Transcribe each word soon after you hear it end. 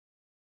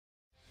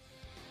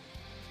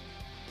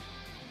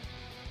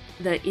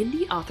The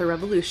indie author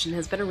revolution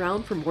has been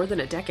around for more than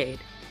a decade,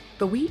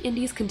 but we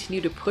indies continue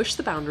to push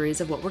the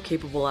boundaries of what we're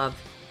capable of.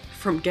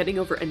 From getting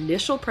over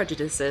initial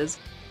prejudices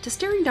to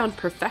staring down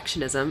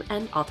perfectionism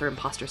and author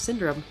imposter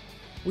syndrome,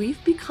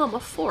 we've become a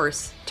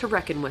force to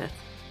reckon with.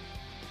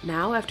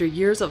 Now, after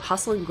years of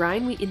hustle and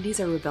grind, we indies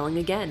are rebelling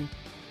again.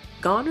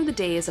 Gone are the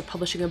days of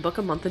publishing a book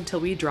a month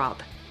until we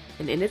drop,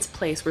 and in its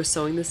place we're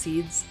sowing the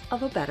seeds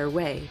of a better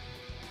way.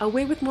 A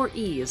way with more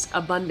ease,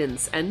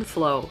 abundance, and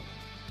flow.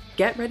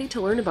 Get ready to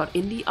learn about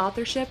indie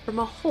authorship from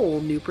a whole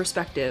new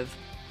perspective.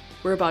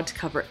 We're about to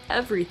cover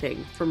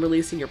everything from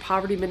releasing your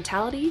poverty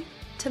mentality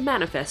to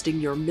manifesting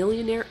your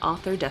millionaire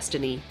author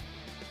destiny.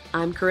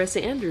 I'm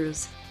Carissa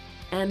Andrews,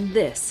 and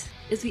this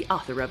is the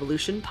Author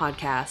Revolution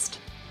Podcast.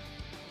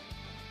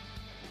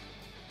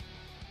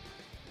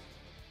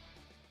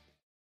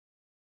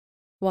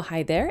 Well,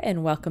 hi there,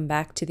 and welcome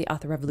back to the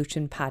Author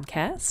Revolution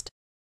Podcast.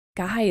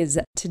 Guys,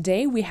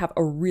 today we have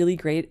a really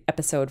great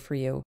episode for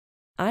you.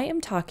 I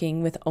am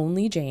talking with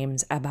Onley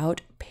James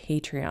about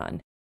Patreon.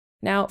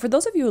 Now, for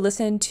those of you who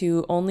listened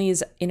to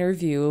Onley's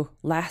interview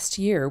last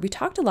year, we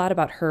talked a lot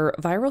about her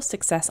viral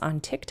success on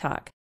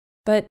TikTok.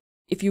 But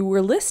if you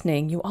were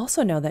listening, you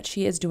also know that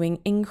she is doing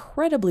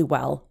incredibly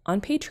well on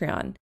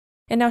Patreon.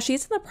 And now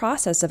she's in the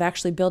process of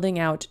actually building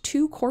out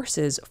 2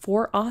 courses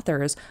for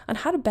authors on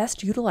how to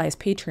best utilize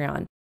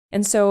Patreon.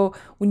 And so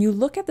when you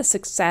look at the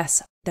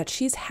success that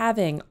she's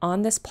having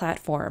on this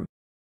platform,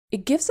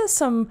 it gives us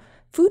some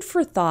food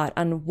for thought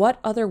on what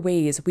other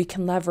ways we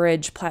can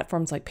leverage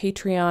platforms like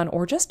Patreon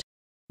or just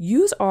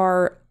use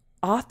our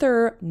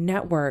author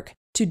network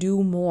to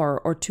do more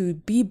or to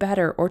be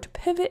better or to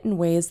pivot in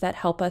ways that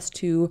help us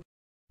to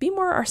be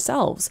more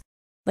ourselves.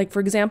 Like, for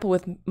example,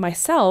 with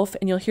myself,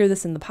 and you'll hear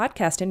this in the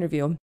podcast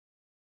interview,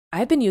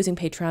 I've been using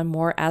Patreon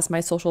more as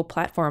my social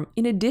platform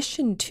in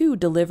addition to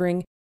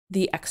delivering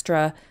the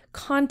extra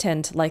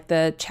content like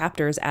the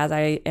chapters as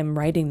I am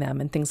writing them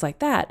and things like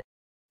that.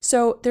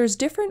 So there's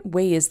different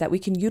ways that we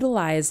can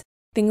utilize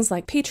things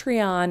like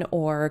Patreon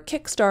or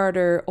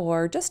Kickstarter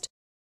or just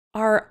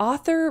our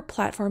author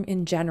platform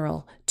in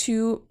general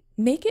to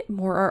make it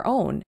more our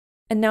own.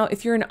 And now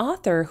if you're an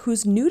author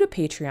who's new to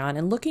Patreon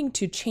and looking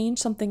to change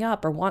something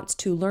up or wants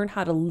to learn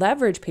how to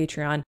leverage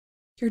Patreon,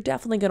 you're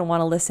definitely going to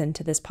want to listen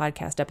to this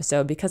podcast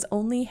episode because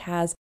Onley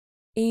has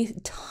a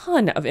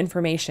ton of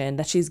information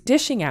that she's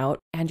dishing out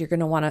and you're going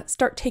to want to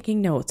start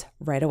taking notes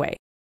right away.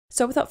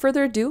 So without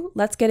further ado,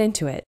 let's get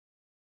into it.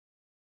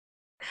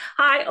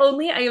 Hi,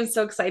 Onley. I am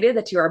so excited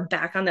that you are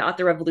back on the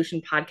Author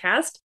Revolution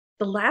podcast.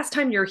 The last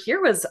time you were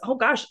here was, oh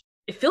gosh,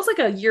 it feels like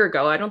a year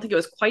ago. I don't think it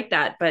was quite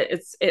that, but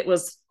it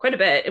was quite a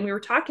bit. And we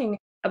were talking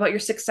about your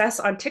success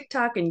on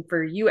TikTok and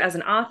for you as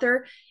an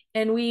author.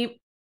 And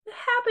we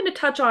happened to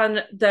touch on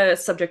the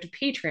subject of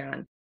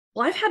Patreon.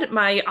 Well, I've had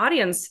my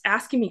audience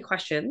asking me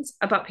questions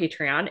about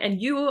Patreon, and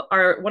you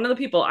are one of the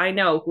people I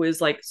know who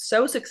is like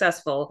so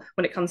successful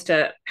when it comes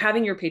to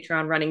having your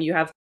Patreon running. You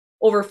have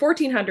over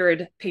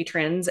 1,400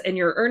 patrons and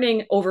you're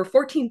earning over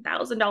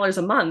 $14,000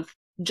 a month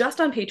just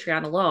on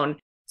Patreon alone.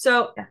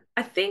 So yeah.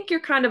 I think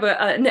you're kind of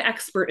an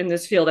expert in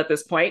this field at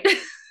this point.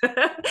 So,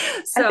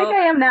 I think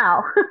I am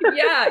now.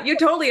 Yeah, you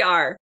totally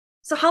are.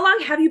 So how long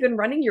have you been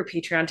running your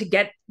Patreon to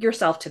get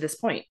yourself to this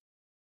point?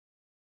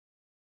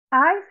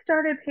 I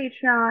started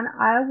Patreon,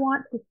 I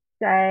want to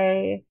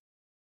say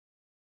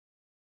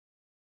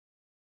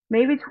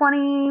maybe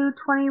 2020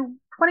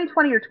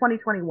 or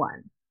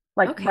 2021,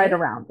 like right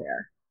around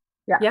there.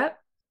 Yeah. Yep.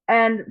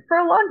 And for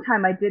a long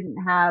time, I didn't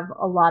have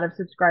a lot of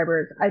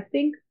subscribers. I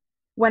think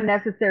when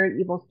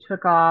Necessary Evils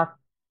took off,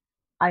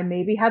 I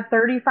maybe had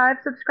 35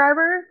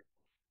 subscribers.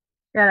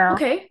 You know,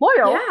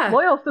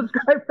 loyal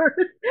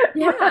subscribers.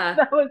 Yeah.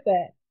 That was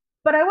it.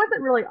 But I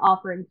wasn't really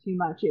offering too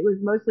much. It was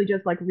mostly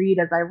just like read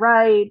as I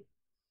write,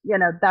 you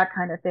know, that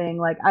kind of thing.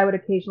 Like I would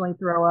occasionally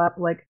throw up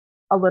like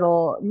a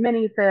little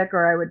mini fic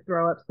or I would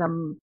throw up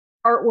some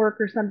artwork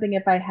or something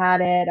if I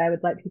had it. I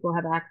would let people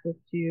have access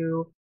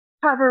to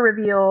cover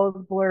reveals,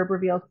 blurb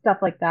reveals, stuff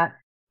like that.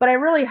 But I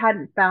really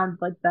hadn't found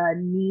like the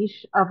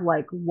niche of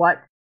like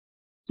what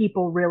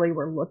people really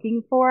were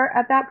looking for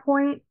at that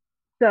point.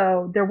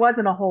 So there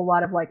wasn't a whole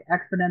lot of like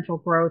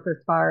exponential growth as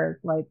far as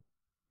like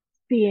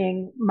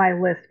seeing my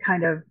list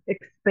kind of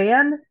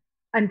expand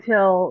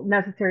until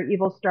Necessary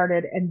Evil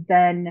started. And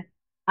then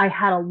I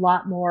had a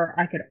lot more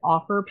I could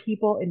offer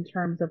people in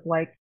terms of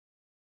like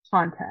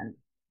content.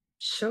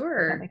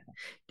 Sure.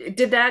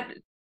 Did that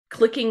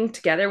clicking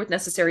together with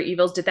Necessary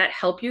Evils, did that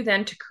help you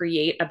then to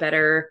create a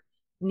better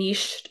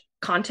niche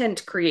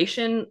content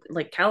creation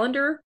like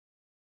calendar?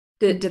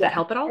 Did that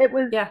help at all? It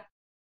was, yeah.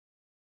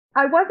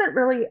 I wasn't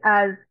really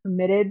as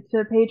committed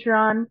to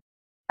Patreon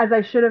as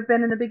I should have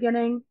been in the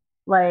beginning.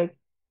 Like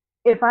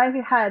if I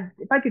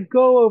could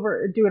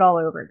do it all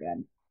over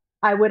again,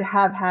 I would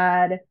have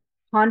had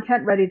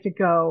content ready to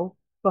go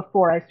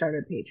before I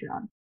started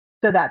Patreon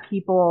so that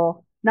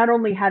people not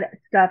only had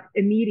stuff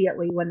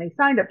immediately when they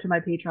signed up to my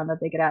Patreon that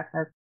they could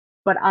access,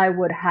 but I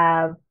would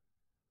have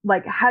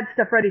like had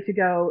stuff ready to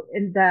go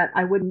in that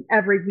I wouldn't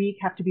every week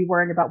have to be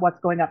worrying about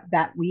what's going up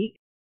that week.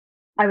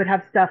 I would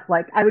have stuff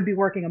like I would be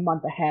working a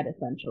month ahead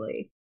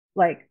essentially.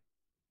 Like,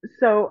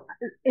 so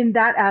in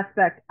that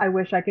aspect, I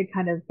wish I could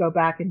kind of go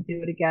back and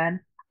do it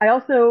again. I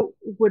also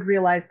would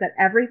realize that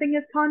everything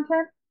is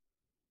content.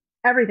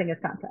 Everything is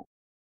content.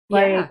 Yeah.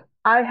 Like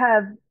I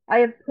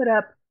have put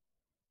up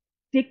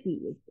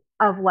stickies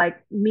of like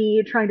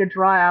me trying to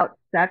draw out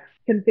sex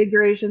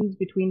configurations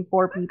between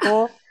four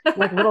people,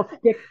 like little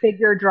stick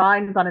figure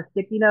drawings on a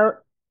sticky note,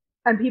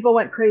 and people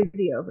went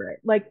crazy over it.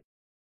 Like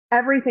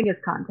everything is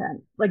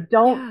content. Like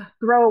don't Yeah.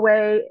 throw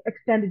away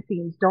extended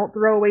scenes. Don't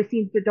throw away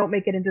scenes that don't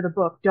make it into the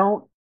book.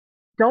 Don't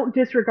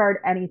disregard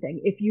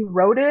anything. If you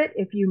wrote it,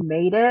 if you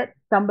made it,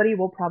 somebody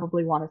will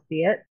probably want to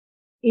see it,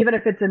 even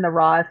if it's in the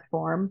rawest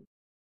form.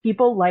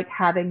 People like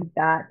having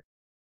that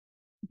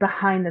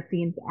behind the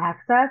scenes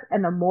access,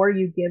 and the more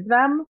you give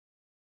them,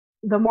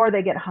 the more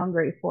they get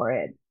hungry for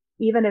it,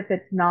 even if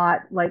it's not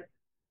like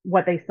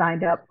what they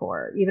signed up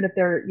for, even if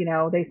they're,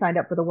 they signed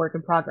up for the work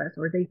in progress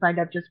or they signed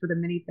up just for the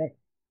minifig.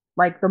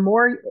 Like the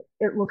more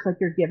it looks like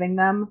you're giving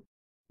them,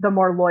 the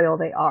more loyal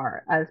they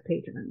are as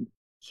patrons.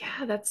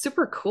 Yeah, that's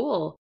super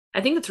cool.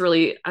 I think it's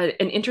really an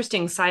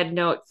interesting side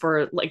note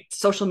for like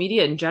social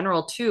media in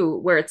general too,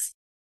 where it's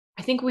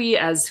I think we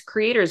as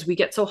creators, we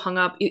get so hung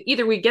up.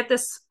 Either we get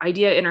this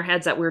idea in our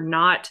heads that we're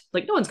not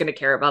like, no one's going to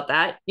care about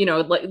that.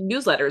 Like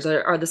newsletters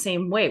are the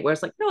same way, where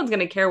it's like, no one's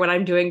going to care what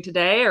I'm doing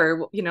today,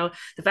 or, the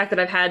fact that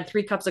I've had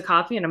 3 cups of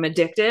coffee and I'm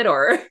addicted,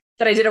 or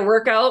that I did a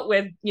workout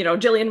with,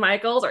 Jillian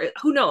Michaels, or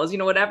who knows,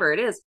 whatever it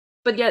is.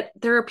 But yet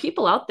there are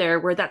people out there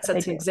where that They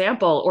sets an do.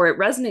 example or it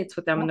resonates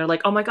with them Yeah. and they're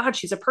like, oh my God,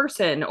 she's a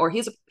person, or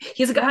he's a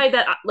Yeah. guy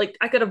that like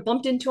I could have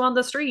bumped into on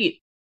the street,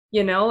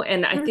 and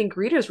I Mhm. think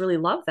readers really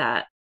love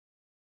that.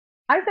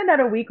 I send out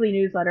a weekly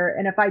newsletter,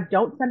 and if I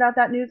don't send out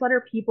that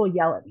newsletter, people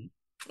yell at me.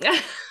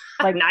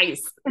 Like,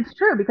 Nice. it's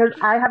true because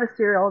I have a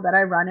serial that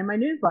I run in my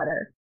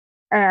newsletter.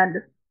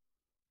 And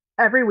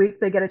every week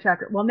they get a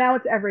chapter. Well, now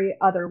it's every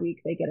other week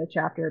they get a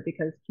chapter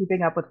because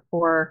keeping up with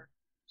 4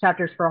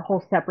 chapters for a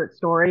whole separate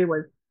story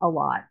was a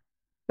lot.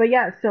 But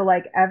yeah, so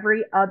like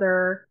every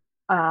other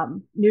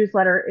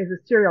newsletter is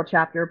a serial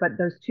chapter, but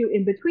those two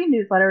in between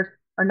newsletters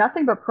are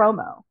nothing but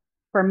promo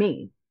for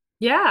me.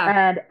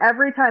 Yeah, And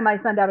every time I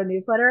send out a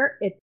newsletter,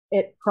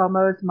 it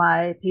promos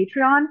my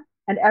Patreon.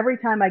 And every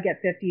time I get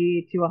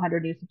 50 to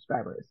 100 new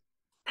subscribers,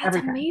 that's every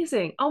time.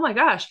 amazing. Oh my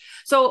gosh.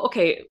 So,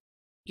 okay,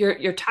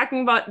 you're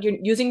talking about you're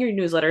using your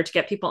newsletter to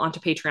get people onto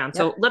Patreon. Yep.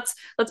 So let's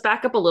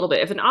back up a little bit.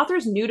 If an author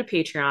is new to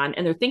Patreon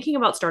and they're thinking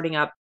about starting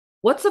up,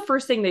 what's the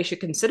first thing they should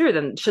consider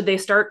then? Should they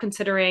start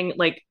considering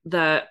like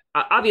the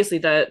obviously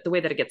the way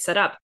that it gets set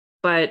up,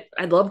 but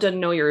I'd love to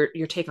know your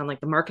take on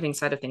like the marketing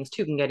side of things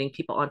too and getting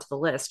people onto the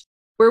list.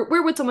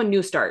 Where would someone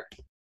new start?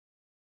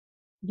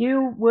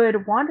 You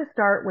would want to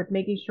start with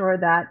making sure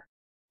that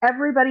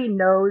everybody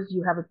knows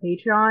you have a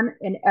Patreon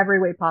in every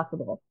way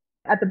possible.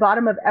 At the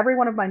bottom of every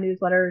one of my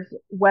newsletters,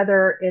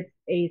 whether it's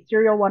a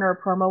serial one or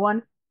a promo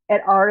one,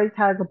 it always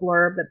has a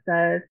blurb that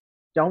says,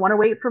 don't want to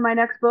wait for my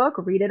next book,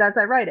 read it as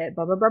I write it,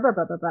 blah, blah, blah, blah,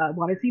 blah, blah, blah.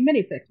 Want to see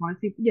minifics,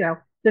 want to see,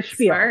 the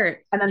spiel. Smart.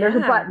 And then there's a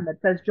Yeah. button that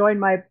says join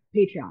my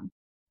Patreon.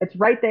 It's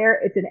right there.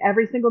 It's in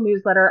every single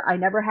newsletter. I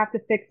never have to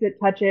fix it,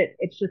 touch it.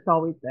 It's just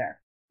always there.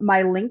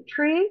 My link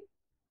tree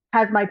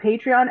has my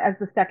Patreon as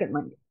the second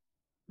link on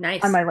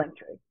Nice. my link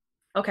tree.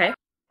 Okay.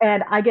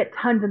 And I get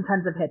tons and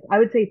tons of hits. I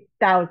would say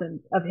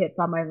thousands of hits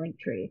on my link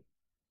tree.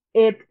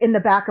 It's in the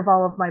back of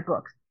all of my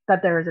books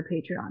that there is a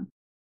Patreon.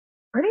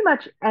 Pretty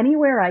much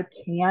anywhere I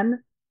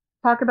can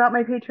talk about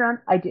my Patreon,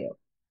 I do.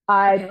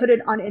 I Okay. put it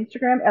on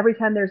Instagram every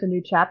time there's a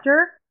new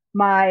chapter.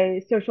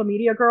 My social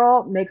media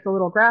girl makes a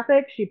little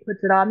graphic. She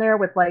puts it on there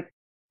with like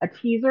a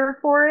teaser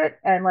for it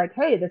and like,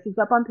 hey, this is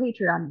up on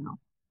Patreon now.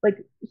 Like,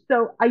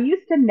 so I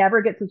used to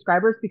never get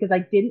subscribers because I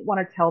didn't want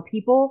to tell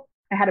people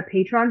I had a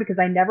Patreon because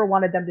I never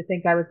wanted them to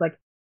think I was like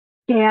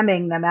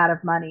scamming them out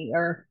of money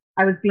or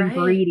I was being Right.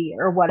 greedy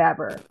or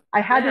whatever.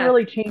 I had to Yeah.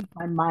 really change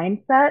my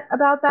mindset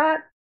about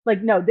that.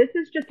 Like, no, this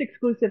is just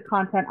exclusive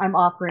content I'm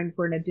offering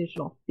for an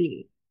additional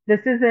fee.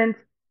 This isn't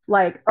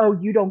like, oh,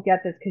 you don't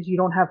get this because you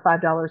don't have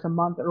 $5 a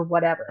month or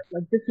whatever.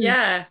 Like,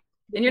 Yeah. this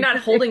And you're is not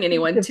just holding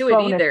anyone exclusive to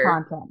it bonus either.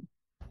 content.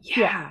 Yeah.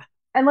 Yeah.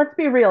 And let's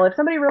be real. If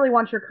somebody really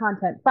wants your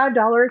content,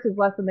 $5 is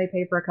less than they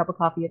pay for a cup of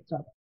coffee at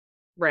Starbucks.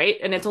 Right.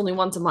 And it's only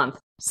once a month.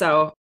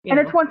 So, And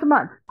it's once a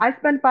month. I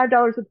spend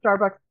 $5 at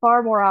Starbucks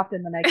far more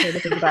often than I care to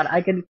think about it.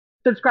 I can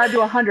subscribe to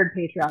 100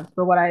 Patreons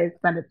for what I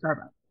spend at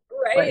Starbucks.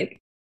 right.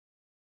 Like,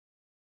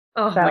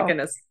 Oh my so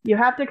goodness. you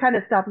have to kind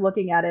of stop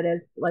looking at it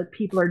as like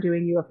people are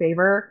doing you a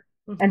favor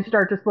and Mhm.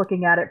 start just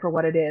looking at it for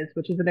what it is,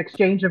 which is an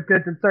exchange of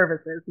goods and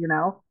services.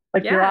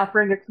 Like you're Yeah,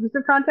 offering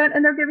exclusive content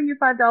and they're giving you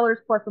 $5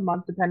 plus a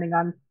month depending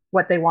on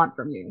what they want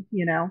from you.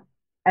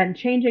 And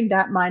changing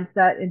that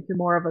mindset into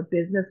more of a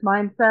business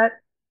mindset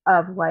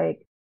of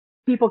like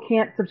people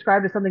can't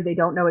subscribe to something they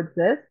don't know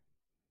exists.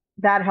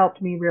 That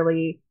helped me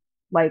really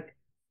like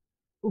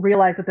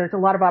realize that there's a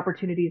lot of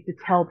opportunities to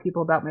tell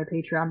people about my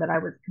Patreon that I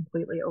was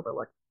completely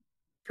overlooked.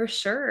 for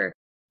sure.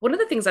 One of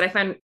the things that I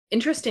find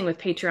interesting with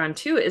Patreon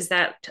too is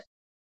that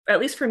at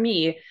least for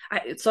me,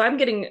 I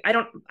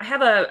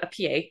have a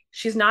PA.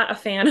 She's not a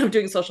fan of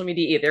doing social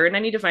media either. And I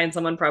need to find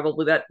someone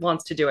probably that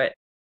wants to do it.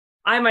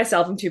 I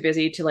myself am too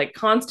busy to like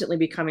constantly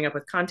be coming up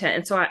with content.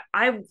 And so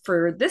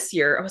for this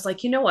year, I was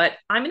like, you know what?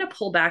 I'm going to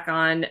pull back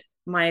on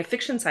my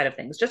fiction side of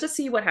things just to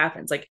see what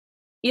happens. Like,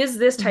 is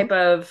this Mhm. type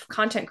of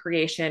content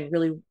creation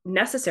really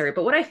necessary?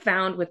 But what I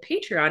found with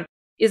Patreon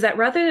is that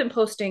rather than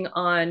posting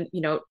on,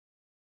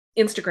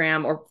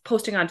 Instagram or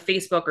posting on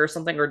Facebook or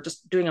something, or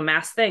just doing a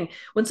mass thing,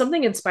 when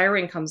something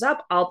inspiring comes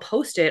up, I'll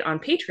post it on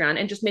Patreon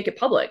and just make it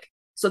public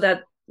so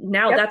that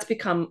now Yep. that's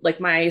become like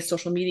my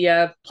social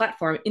media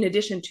platform in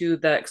addition to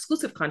the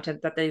exclusive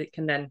content that they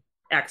can then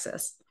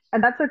access.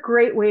 And that's a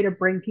great way to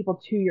bring people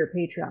to your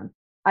Patreon.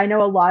 I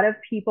know a lot of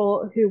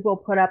people who will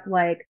put up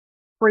like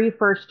free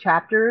first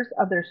chapters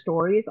of their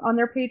stories on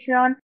their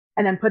Patreon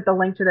and then put the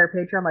link to their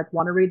Patreon, like,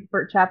 want to read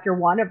for chapter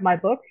one of my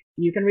book?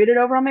 You can read it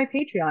over on my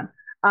Patreon.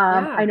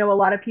 I Yeah. know a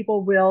lot of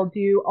people will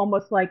do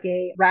almost like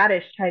a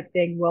radish type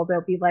thing where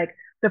they'll be like,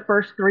 the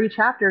first three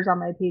chapters on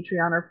my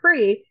Patreon are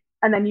free,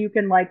 and then you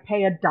can like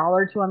pay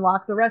 $1 to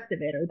unlock the rest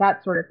of it, or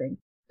that sort of thing.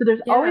 So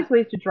there's Yeah. always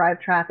ways to drive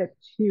traffic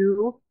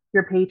to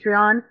your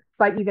Patreon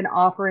by even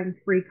offering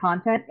free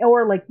content,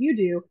 or like you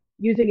do,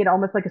 using it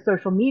almost like a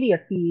social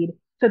media feed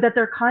so that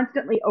they're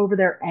constantly over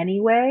there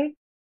anyway,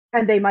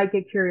 and they might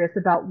get curious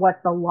about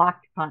what the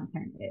locked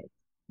content is.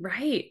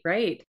 Right,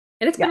 right.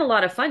 And it's been Yeah. a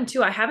lot of fun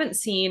too. I haven't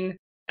seen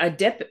a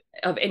dip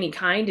of any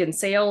kind in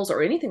sales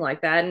or anything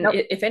like that. And Nope.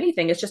 if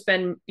anything, it's just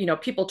been,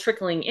 people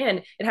trickling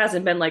in. It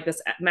hasn't been like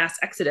this mass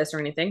exodus or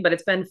anything, but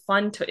it's been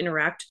fun to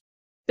interact,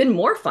 been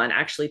more fun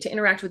actually to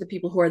interact with the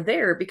people who are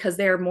there because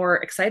they're more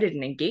excited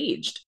and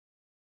engaged.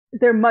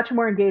 They're much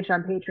more engaged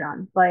on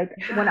Patreon. Like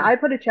when Yeah. I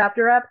put a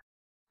chapter up,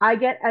 I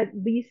get at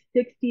least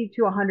 60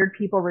 to 100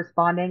 people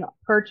responding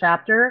per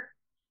chapter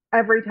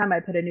every time I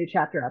put a new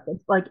chapter up.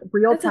 It's like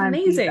real That's time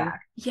amazing.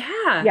 feedback.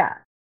 Yeah. Yeah.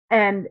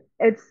 And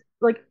it's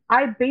like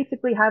I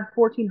basically have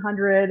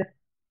 1,400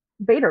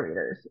 beta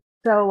readers.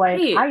 So like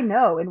Right. I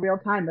know in real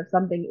time if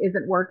something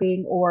isn't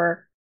working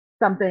or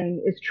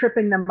something is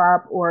tripping them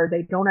up or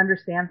they don't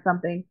understand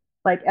something,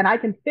 like, and I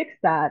can fix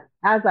that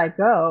as I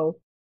go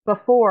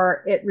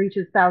before it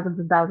reaches thousands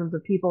and thousands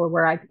of people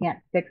where I can't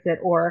fix it,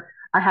 or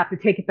I have to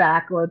take it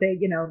back, or they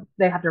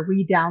have to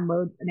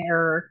re-download an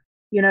error.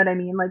 You know what I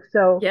mean? Like,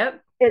 so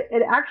Yep.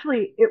 it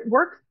actually it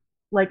works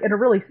like in a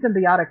really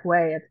symbiotic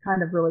way. It's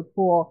kind of really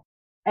cool.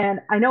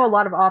 And I know a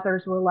lot of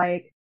authors were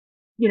like,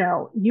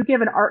 you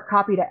give an art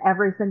copy to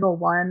every single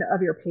one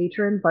of your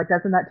patrons, like,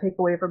 doesn't that take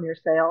away from your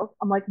sales?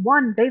 I'm like,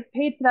 one, they've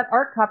paid for that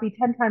art copy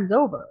 10 times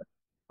over.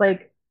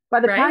 Like, by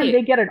the time Right.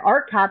 they get an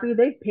art copy,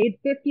 they've paid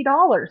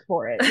 $50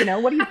 for it.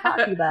 What are you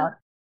talking about?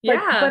 Like,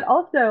 but Yeah.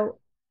 also,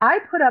 I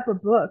put up a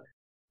book,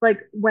 like,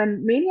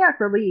 when Maniac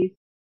released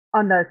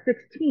on the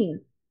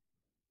 16th,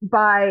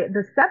 by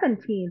the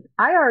 17th,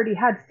 I already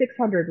had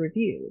 600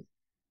 reviews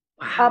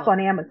up Wow. on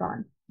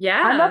Amazon.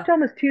 I'm up Yeah. to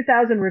almost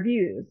 2,000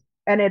 reviews,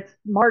 and it's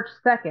March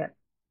 2nd,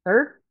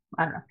 3rd.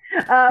 I don't know.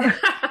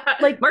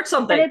 Like, Mark and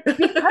something. it's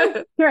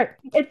because you're right.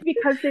 It's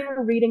because they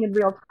were reading in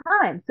real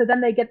time. So then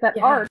they get that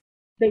Yeah. arc,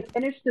 they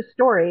finish the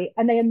story,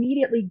 and they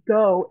immediately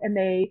go and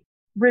they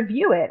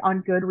review it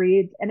on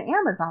Goodreads and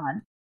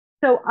Amazon.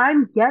 So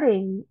I'm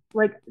getting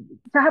like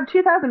to have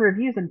 2,000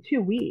 reviews in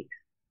 2 weeks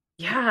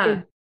is,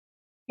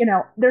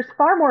 Yeah. there's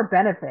far more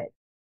benefit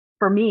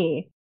for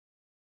me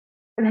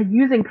and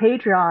using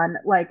Patreon,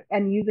 like,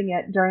 and using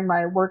it during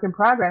my work in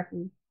progress,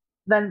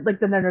 then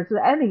there's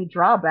any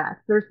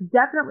drawbacks. There's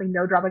definitely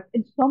no drawbacks.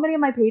 And so many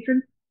of my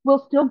patrons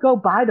will still go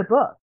buy the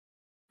book.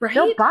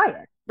 They'll Right? buy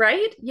it.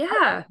 Right?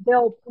 Yeah.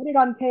 They'll put it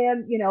on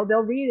KM,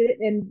 they'll read it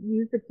and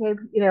use the K,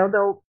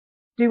 they'll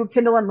do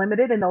Kindle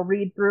Unlimited and they'll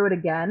read through it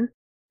again.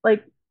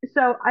 Like,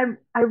 so I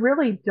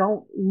really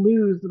don't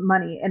lose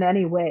money in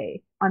any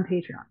way on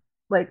Patreon.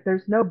 Like,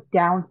 there's no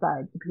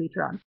downside to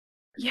Patreon.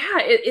 Yeah,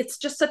 it's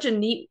just such a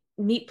neat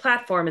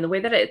platform, and the way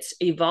that it's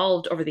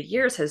evolved over the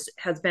years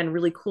has been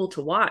really cool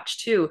to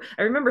watch too.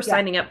 I remember Yeah.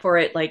 signing up for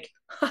it like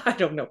I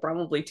don't know,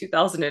 probably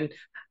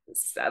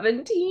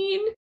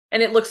 2017,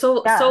 and it looks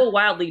Yeah. so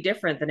wildly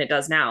different than it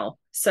does now.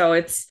 So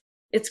it's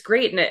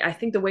great, and I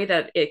think the way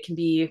that it can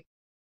be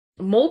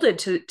molded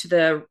to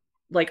the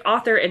like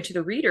author and to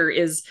the reader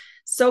is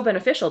so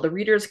beneficial. The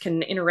readers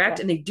can interact,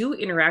 Yeah. and they do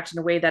interact in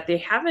a way that they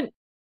haven't,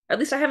 at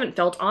least I haven't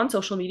felt on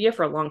social media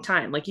for a long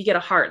time. Like you get a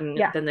heart and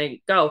Yeah. then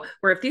they go.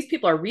 Where if these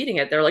people are reading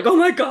it, they're like, "Oh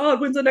my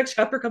god, when's the next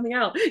chapter coming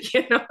out?"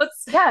 Yeah,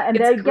 and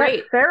It's they get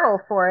great.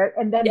 feral for it,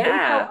 and then they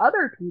tell Yeah,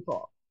 other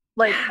people.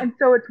 Like, yeah, and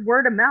so it's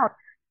word of mouth,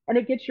 and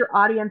it gets your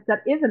audience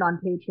that isn't on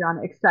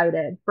Patreon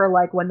excited for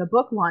like when the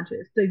book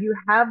launches. So you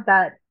have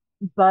that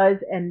buzz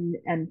and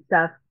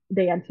stuff,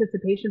 the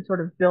anticipation sort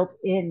of built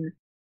in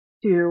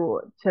to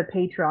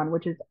Patreon,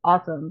 which is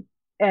awesome.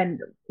 And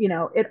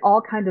it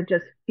all kind of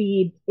just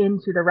feeds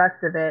into the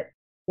rest of it.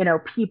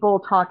 People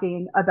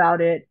talking about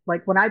it.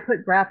 Like when I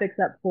put graphics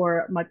up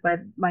for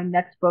my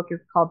next book is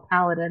called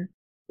Paladin.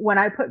 When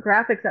I put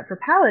graphics up for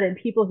Paladin,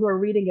 people who are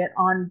reading it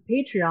on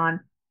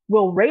Patreon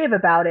will rave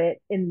about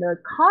it in the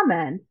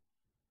comments,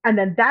 And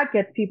then that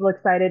gets people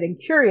excited and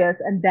curious.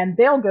 And then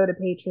they'll go to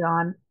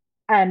Patreon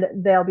and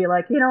they'll be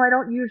like, I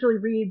don't usually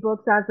read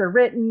books as they're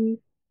written,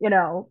 you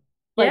know,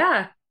 like,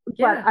 Yeah. but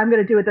Yeah. I'm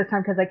going to do it this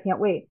time because I can't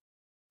wait.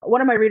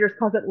 One of my readers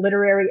calls it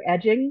literary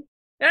edging.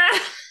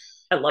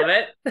 I love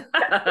it.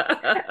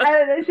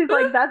 And she's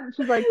like,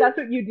 that's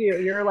what you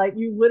do. You're like,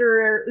 you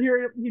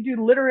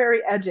do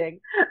literary edging.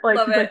 Like,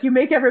 Love she's like, it. you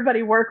make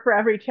everybody work for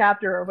every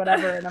chapter or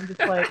whatever. And I'm just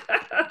like,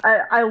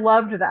 I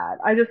loved that.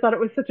 I just thought it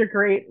was such a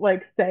great,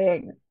 like,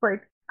 saying.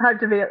 Like, I've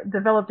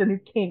developed a new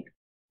kink.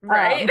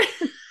 Right.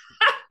 Um,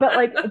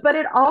 but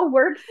it all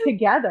works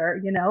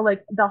together,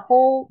 like the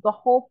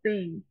whole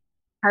thing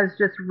has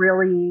just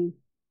really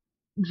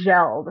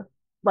gelled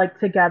like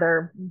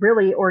together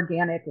really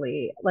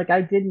organically. Like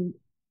I didn't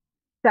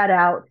set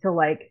out to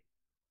like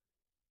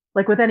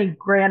with any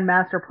grand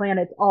master plan,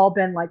 it's all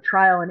been like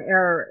trial and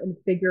error and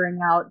figuring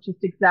out just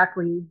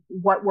exactly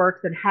what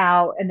works and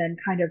how, and then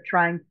kind of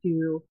trying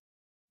to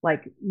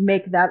like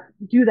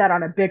do that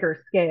on a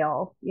bigger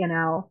scale,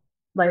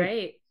 like,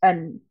 Right.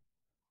 and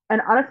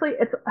honestly,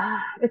 it's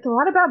a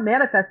lot about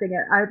manifesting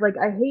it.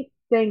 I hate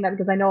saying that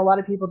because I know a lot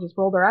of people just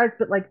roll their eyes,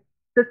 but like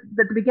this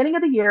at the beginning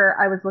of the year,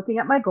 I was looking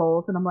at my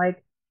goals and I'm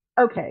like,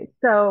 okay,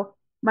 so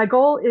my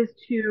goal is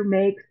to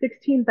make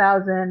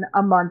 16,000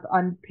 a month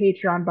on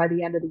Patreon by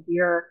the end of the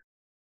year.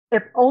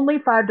 If only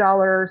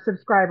 $5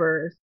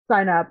 subscribers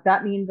sign up,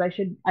 that means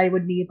I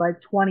would need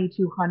like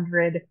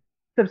 2,200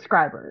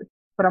 subscribers.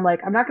 But I'm like,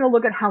 I'm not going to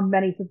look at how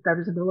many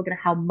subscribers. I'm going to look at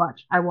how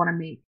much I want to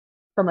make.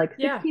 So I'm like,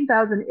 Yeah.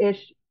 16,000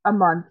 ish a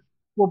month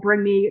will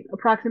bring me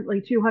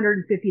approximately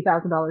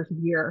 $250,000 a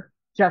year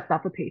just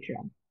off of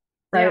Patreon,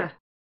 right? Yeah.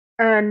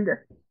 And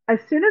as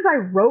soon as I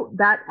wrote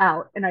that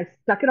out and I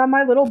stuck it on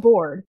my little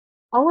board,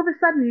 all of a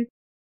sudden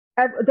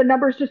the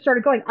numbers just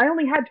started going. I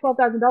only had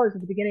 $12,000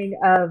 at the beginning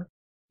of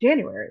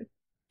January. And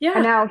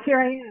Yeah. now here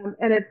I am,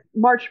 and it's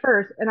March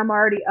 1st, and I'm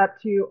already up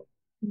to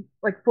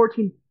like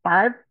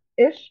 14.5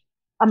 ish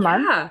a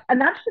month. Yeah.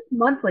 And that's just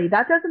monthly.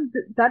 That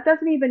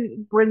doesn't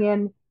even bring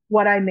in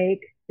what I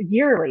make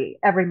yearly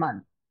every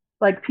month.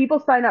 Like people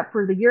sign up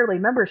for the yearly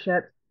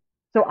memberships,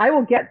 so I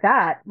will get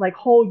that like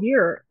whole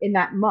year in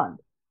that month.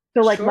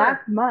 So like Sure.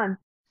 last month,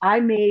 I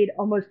made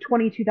almost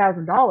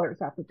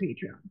 $22,000 off of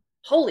Patreon.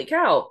 Holy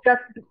cow.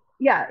 Just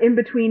yeah, in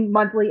between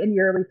monthly and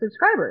yearly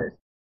subscribers,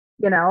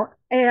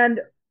 And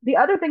the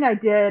other thing I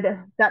did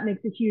that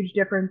makes a huge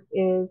difference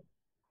is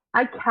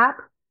I cap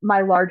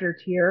my larger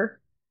tier.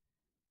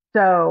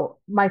 So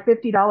my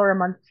 $50 a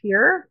month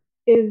tier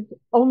is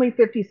only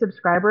 50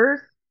 subscribers.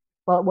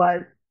 Well, it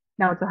was.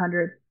 Now it's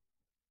 100.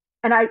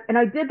 And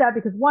I did that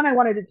because one, I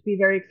wanted it to be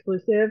very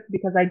exclusive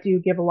because I do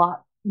give a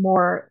lot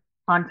more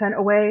content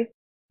away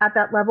at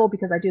that level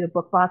because I do the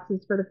book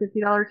boxes for the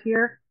 $50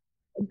 tier.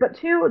 But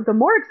two, the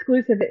more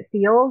exclusive it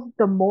feels,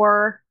 the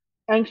more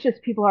anxious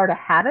people are to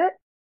have it.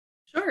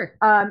 Sure.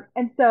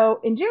 And so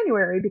in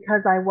January,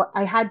 because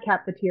I had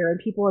capped the tier and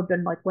people have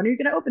been like, when are you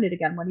going to open it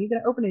again? When are you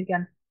going to open it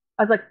again?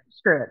 I was like,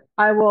 screw it.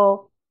 I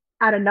will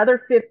add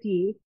another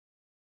 50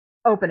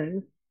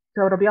 openings.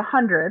 So it'll be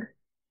 100.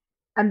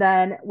 And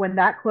then when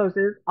that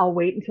closes, I'll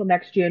wait until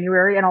next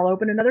January and I'll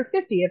open another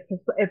 50 if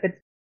it's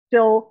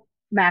still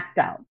maxed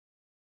out.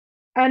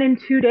 And in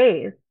 2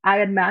 days, I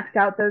had maxed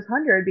out those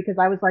 100 because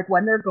I was like,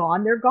 when they're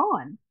gone, they're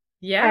gone.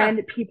 Yeah.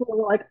 And people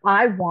were like,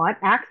 I want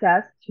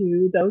access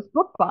to those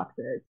book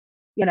boxes,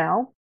 you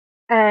know?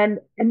 And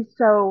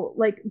so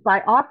like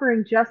by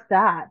offering just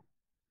that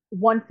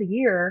once a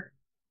year,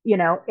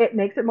 it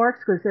makes it more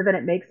exclusive and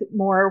it makes it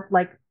more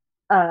like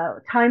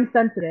time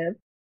sensitive.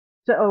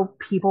 So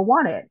people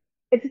want it.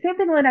 It's the same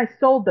thing when I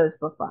sold those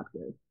book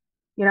boxes.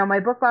 My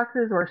book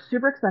boxes were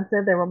super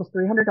expensive. They were almost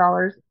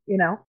 $300,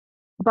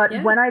 But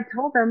Yeah. when I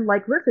told them,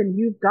 like, listen,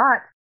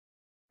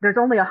 there's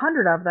only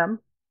 100 of them.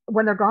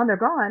 When they're gone, they're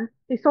gone.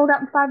 They sold out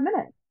in 5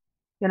 minutes,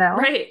 you know?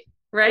 Right. Like,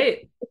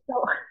 Right.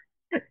 so,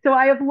 so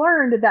I have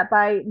learned that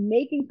by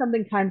making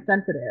something time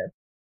sensitive,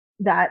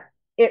 that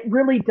it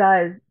really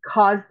does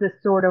cause this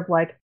sort of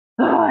like,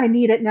 oh, I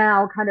need it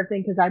now kind of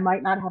thing because I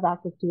might not have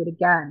access to it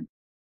again.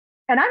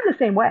 And I'm the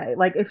same way.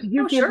 Like if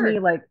you Oh, give me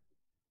sure.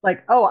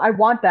 like, oh, I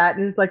want that,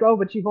 and it's like, oh,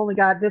 but you've only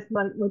got this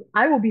month. Like,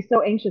 I will be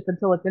so anxious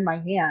until it's in my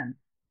hand.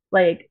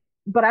 Like,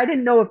 but I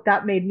didn't know if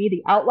that made me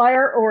the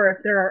outlier or if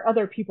there are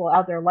other people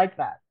out there like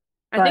that.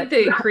 I think But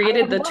they I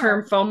created have the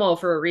term learned, FOMO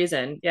for a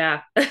reason.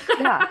 Yeah.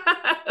 yeah,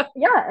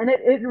 yeah, and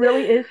it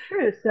really is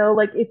true. So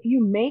like if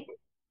you make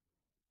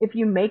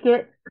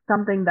it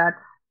something that's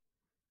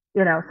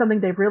something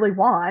they really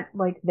want,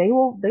 like they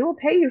will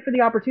pay you for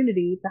the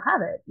opportunity to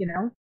have it.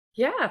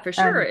 Yeah, for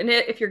sure. And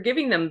And if you're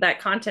giving them that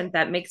content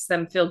that makes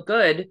them feel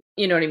good,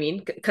 you know what I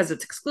mean? Because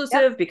it's yep,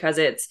 exclusive, because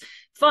it's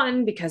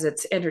fun, because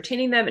it's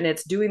entertaining them and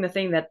it's doing the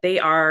thing that they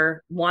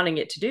are wanting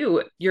it to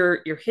do,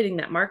 you're hitting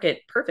that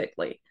market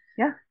perfectly.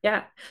 yeah,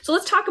 Yeah. So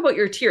let's talk about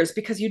your tiers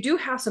because you do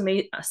have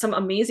some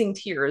amazing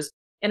tiers.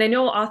 And I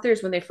know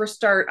authors when they first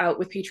start out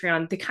with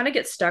Patreon, they kind of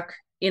get stuck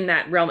in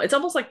that realm. It's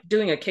almost like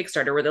doing a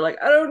Kickstarter where they're like,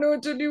 I don't know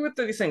what to do with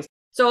these things.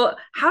 So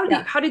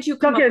yeah. how did you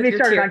come Don't up get with me your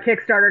started on tier?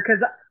 Kickstarter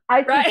because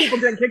I see Right. people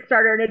doing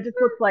Kickstarter and it just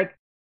looks like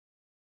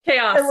it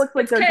Chaos. looks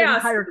like It's they're doing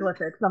chaos.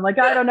 hieroglyphics. I'm like,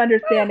 I don't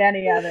understand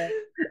any of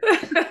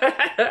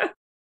it.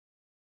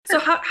 So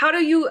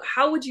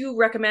how would you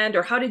recommend,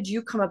 or how did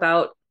you come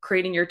about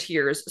creating your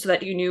tiers so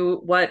that you knew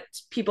what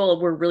people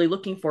were really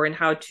looking for and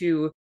how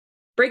to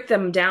break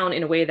them down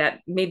in a way that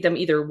made them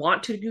either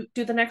want to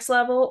do the next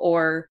level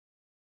or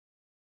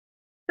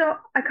So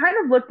I kind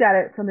of looked at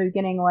it from the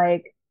beginning,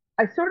 like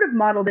I sort of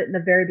modeled it in the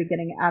very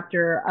beginning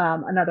after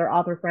another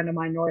author friend of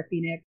mine, Nora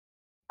Phoenix,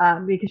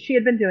 because she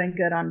had been doing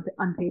good on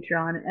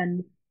Patreon,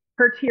 and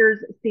her tiers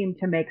seemed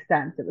to make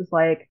sense. It was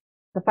like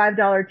the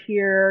 $5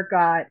 tier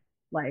got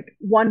like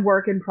one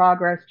work in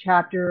progress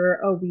chapter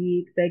a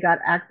week. They got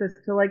access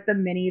to like the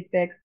mini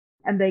fix,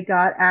 and they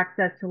got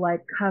access to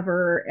like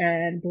cover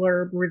and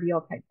blurb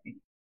reveal type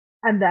things.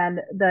 And then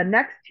the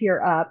next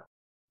tier up,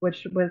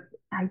 which was,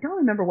 I don't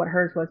remember what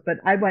hers was, but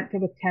I went to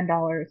with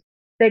 $10.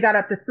 They got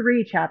up to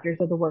 3 chapters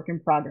of the work in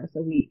progress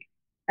a week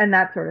and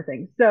that sort of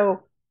thing.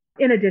 So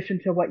in addition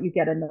to what you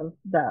get in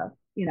the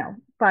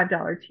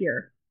 $5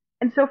 tier.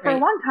 And so for a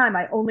right? long time,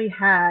 I only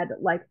had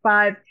like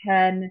 5,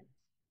 10,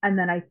 and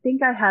then I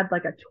think I had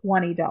like a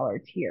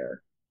 $20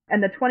 tier.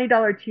 And the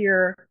 $20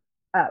 tier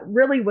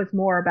really was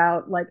more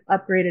about like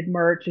upgraded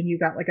merch and you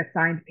got like a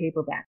signed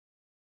paperback,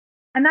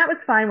 and that was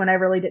fine when I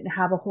really didn't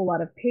have a whole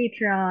lot of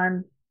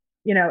Patreon,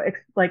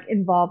 like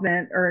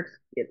involvement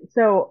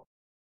so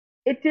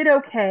it did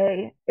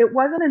okay. It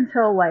wasn't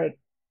until like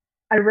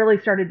I really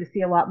started to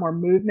see a lot more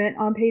movement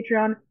on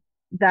Patreon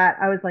that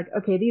I was like,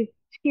 okay, these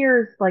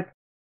tiers, like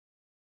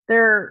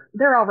they're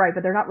all right,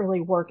 but they're not really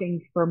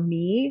working for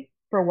me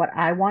for what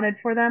I wanted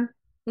for them.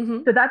 Mm-hmm.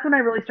 So that's when I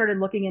really started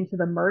looking into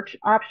the merch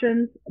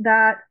options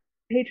that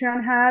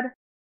Patreon had,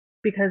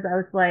 because I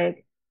was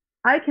like,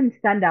 I can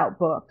send out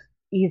books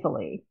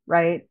easily,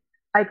 right?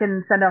 I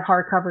can send out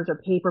hardcovers or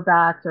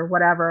paperbacks or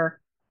whatever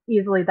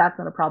easily. That's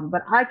not a problem.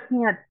 But I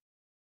can't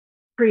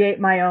create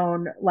my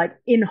own like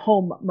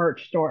in-home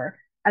merch store.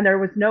 And there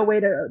was no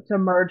way to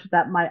merge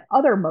that my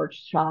other merch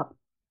shop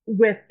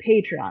with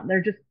Patreon.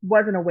 There just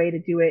wasn't a way to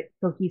do it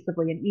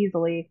cohesively and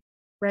easily.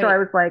 So I Right.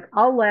 was like,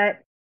 I'll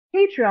let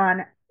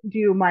Patreon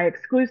do my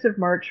exclusive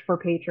merch for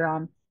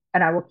Patreon,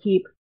 and I will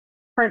keep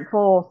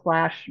Printful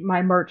slash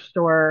my merch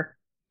store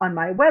on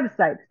my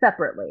website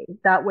separately.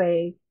 That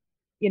way,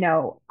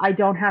 I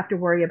don't have to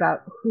worry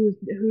about who's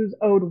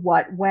owed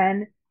what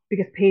when,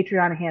 because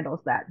Patreon handles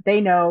that. They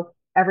know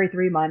every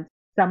 3 months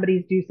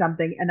somebody's due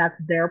something, and that's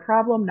their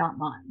problem, not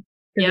mine.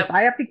 Because if Yep.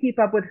 I have to keep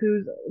up with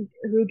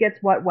who gets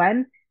what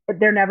when,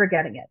 they're never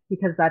getting it,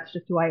 because that's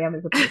just who I am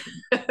as a person.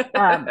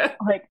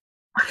 Like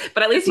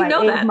But at least you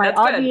know that. my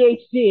That's good.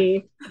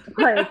 ADHD,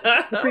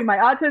 like between my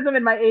autism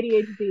and my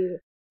ADHD,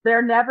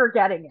 they're never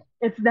getting it.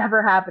 It's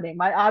never happening.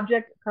 My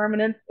object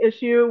permanence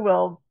issue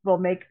will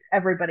make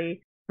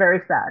everybody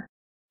very sad.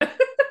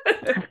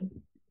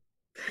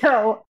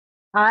 So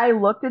I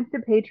looked into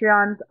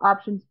Patreon's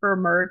options for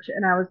merch,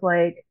 and I was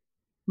like,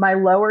 my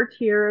lower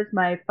tiers,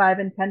 my $5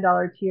 and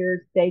 $10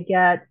 tiers, they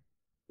get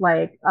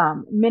like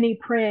mini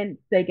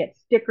prints, they get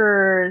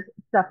stickers,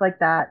 stuff like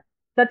that.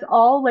 That's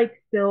all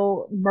like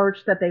still merch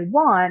that they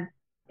want.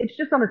 It's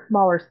just on a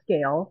smaller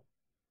scale.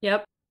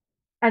 Yep.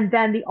 And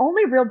then the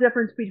only real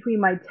difference between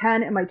my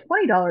 10 and my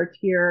 $20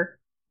 tier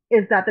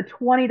is that the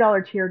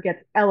 $20 tier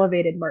gets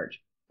elevated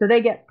merch. So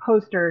they get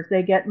posters,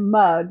 they get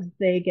mugs,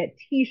 they get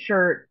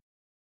t-shirts.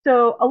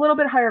 So a little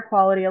bit higher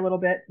quality, a little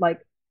bit like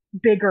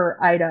bigger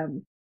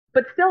items,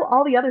 but still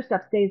all the other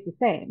stuff stays the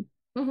same.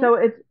 Mm-hmm. So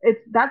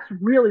that's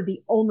really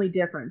the only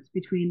difference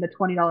between the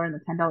 $20 and the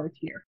 $10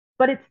 tier.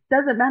 But it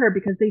doesn't matter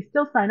because they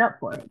still sign up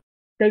for it.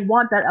 They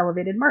want that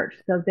elevated merch.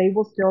 So they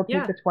will still take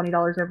Yeah. the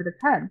 $20 over the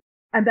 10.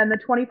 And then the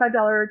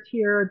 $25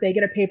 tier, they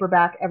get a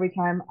paperback every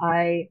time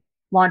I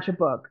launch a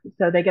book.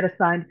 So they get a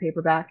signed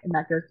paperback, and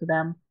that goes to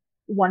them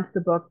once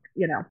the book,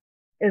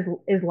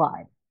 is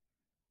live.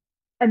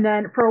 And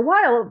then for a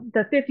while,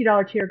 the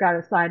 $50 tier got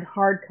a signed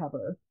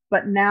hardcover.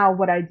 But now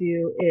what I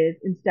do is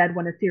instead,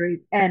 when a series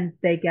ends,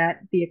 they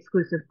get the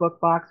exclusive book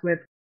box with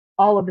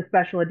all of the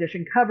special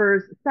edition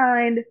covers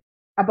signed,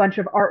 a bunch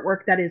of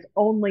artwork that is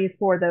only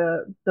for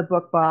the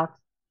book box,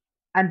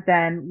 and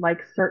then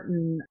like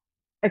certain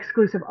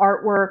exclusive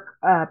artwork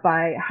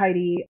by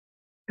Heidi,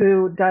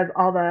 who does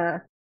all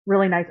the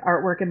really nice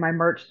artwork in my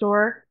merch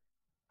store.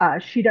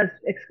 She does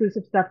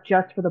exclusive stuff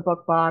just for the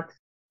book box.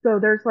 So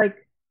there's like,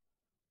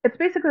 it's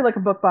basically like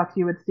a book box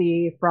you would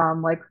see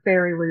from like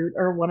Fairy Loot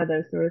or one of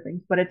those sort of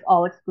things, but it's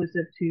all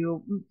exclusive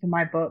to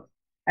my books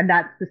and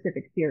that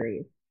specific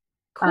series.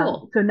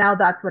 Cool. So now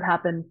that's what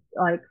happens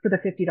like for the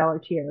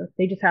 $50 tier.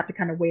 They just have to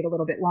kind of wait a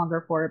little bit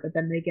longer for it, but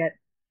then they get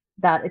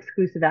that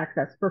exclusive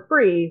access for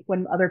free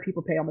when other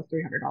people pay almost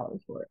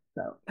 $300 for it.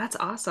 So That's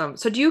awesome.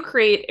 So do you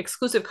create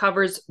exclusive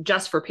covers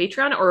just for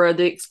Patreon, or are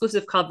the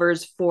exclusive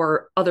covers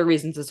for other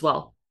reasons as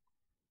well?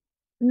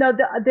 no,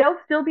 they'll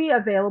still be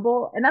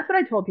available. And that's what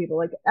I told people.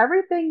 Like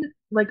everything,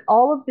 like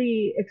all of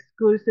the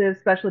exclusive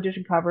special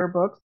edition cover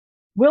books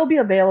will be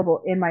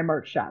available in my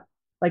merch shop.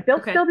 Like they'll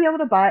Okay. still be able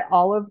to buy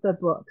all of the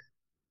books,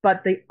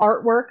 but the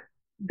artwork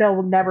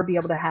they'll never be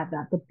able to have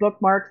that. The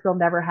bookmarks, they'll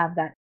never have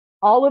that.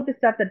 All of the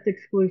stuff that's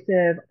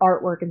exclusive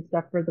artwork and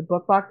stuff for the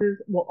book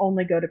boxes will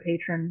only go to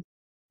patrons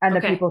and the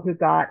Okay. people who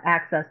got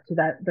access to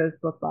those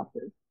book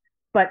boxes.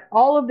 But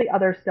all of the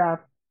other stuff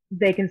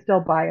they can still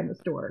buy in the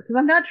store, because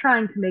I'm not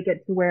trying to make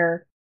it to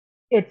where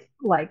it's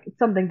like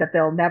something that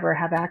they'll never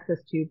have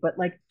access to, but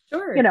like,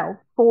 Sure.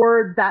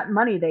 for that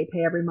money they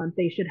pay every month,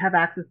 they should have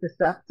access to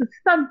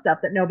some stuff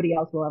that nobody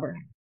else will ever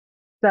have.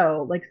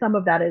 So like some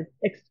of that is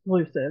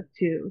exclusive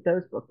to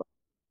those books.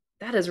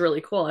 That is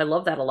really cool. I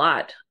love that a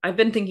lot. I've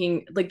been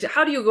thinking, like,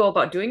 how do you go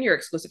about doing your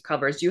exclusive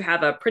covers? Do you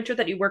have a printer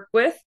that you work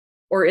with,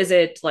 or is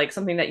it like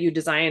something that you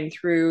design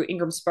through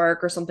Ingram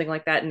Spark or something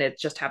like that, and it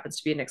just happens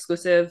to be an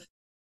exclusive?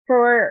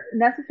 For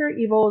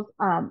Necessary Evils,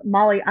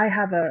 Molly, I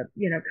have a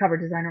cover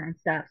designer on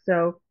staff,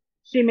 so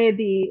she made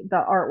the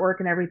artwork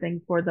and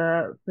everything for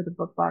the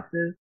book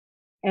boxes,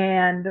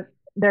 and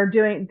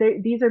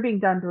these are being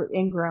done through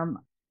Ingram.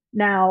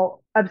 Now,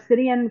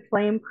 Obsidian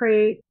Flame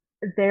Crate,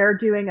 they're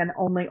doing an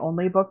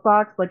only book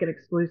box, like an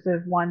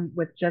exclusive one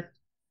with just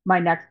my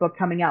next book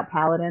coming out,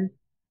 Paladin.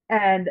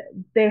 And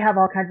they have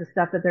all kinds of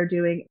stuff that they're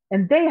doing.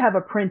 And they have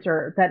a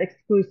printer that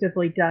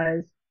exclusively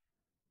does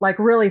like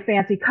really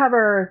fancy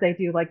covers. They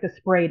do like the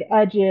sprayed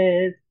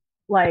edges.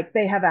 Like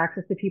they have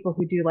access to people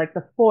who do like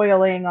the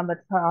foiling on the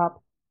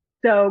top.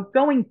 So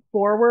going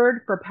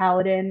forward for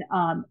Paladin,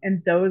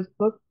 and those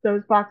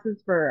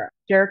boxes for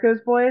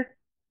Jericho's Voice,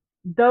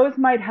 those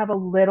might have a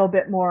little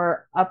bit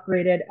more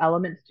upgraded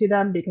elements to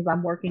them because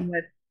I'm working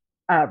with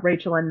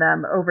Rachel and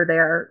them over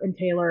there in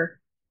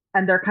Taylor,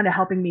 and they're kind of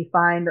helping me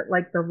find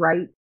like the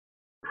right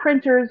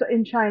printers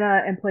in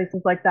China and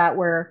places like that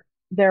where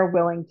they're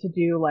willing to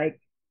do like,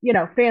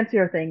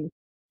 fancier things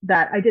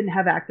that I didn't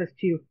have access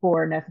to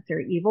for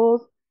Necessary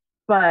Evils.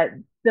 But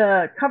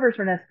the covers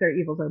for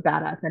Necessary Evils are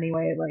badass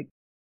anyway. Like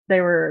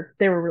they were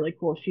really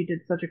cool. She did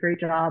such a great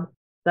job.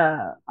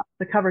 The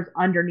covers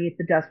underneath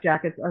the dust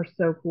jackets are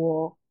so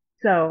cool.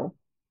 So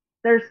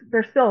there's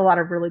still a lot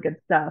of really good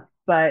stuff,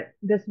 but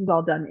this was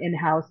all done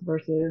in-house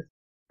versus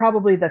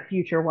probably the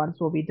future ones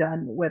will be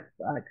done with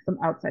some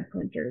outside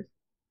printers.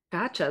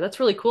 Gotcha. That's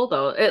really cool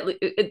though.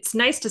 It's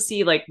nice to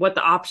see like what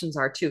the options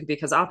are too,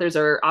 because authors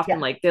are often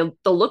Yeah. like they'll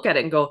look at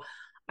it and go,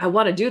 I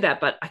want to do that,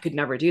 but I could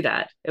never do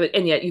that.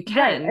 And yet you Right.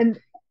 can. And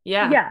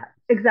Yeah. yeah,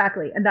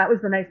 exactly. And that was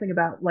the nice thing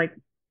about like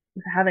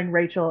having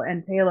Rachel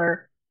and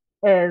Taylor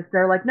is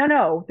they're like, no,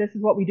 no, this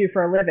is what we do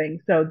for a living.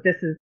 So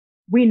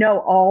we know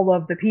all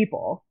of the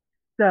people.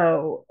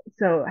 So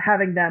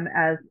having them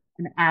as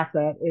an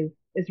asset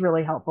is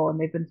really helpful. And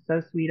they've been so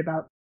sweet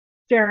about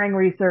sharing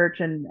research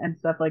and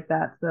stuff like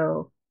that.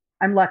 So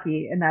I'm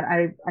lucky in that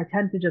I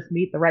tend to just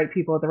meet the right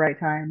people at the right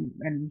time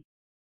and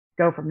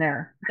go from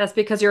there. That's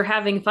because you're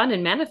having fun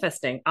and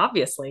manifesting,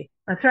 obviously.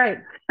 That's right.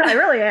 I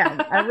really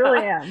am. I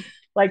really am.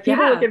 Like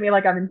people look Yeah. at me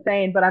like I'm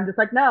insane, but I'm just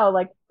like, no,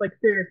 like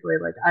seriously,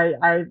 like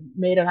I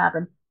made it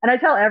happen. And I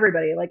tell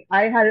everybody, like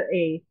I had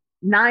a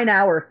 9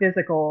 hour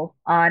physical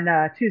on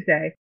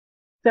Tuesday.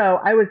 So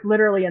I was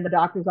literally in the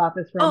doctor's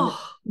office from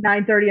Oh,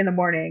 9:30 in the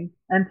morning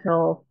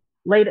until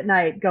late at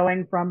night,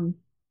 going from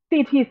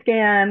CT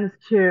scans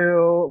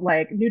to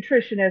like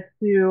nutritionist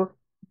to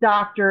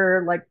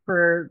doctor, like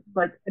for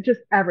like just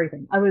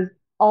everything. I was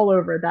all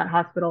over that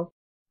hospital.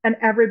 And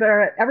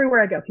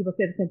everywhere I go, people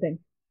say the same thing.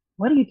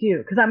 What do you do?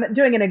 Because I'm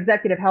doing an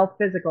executive health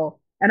physical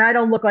and I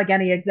don't look like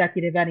any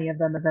executive any of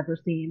them have ever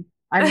seen.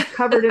 I'm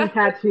covered in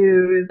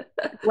tattoos,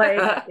 like,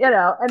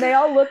 and they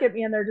all look at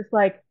me and they're just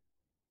like,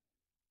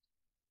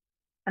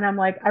 and I'm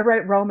like, I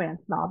write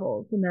romance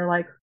novels. And they're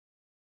like,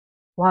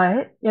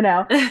 what?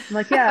 I'm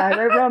like, yeah, I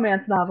write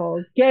romance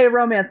novels, gay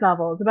romance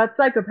novels about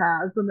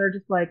psychopaths. And they're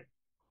just like,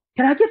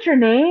 can I get your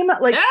name?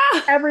 Like,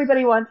 yeah.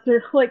 everybody wants to,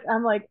 like,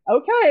 I'm like,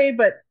 okay,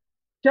 but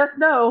just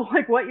know,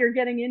 like, what you're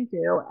getting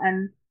into.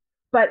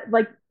 But,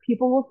 like,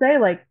 people will say,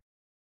 like,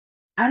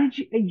 how did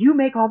you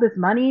make all this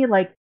money?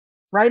 Like,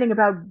 writing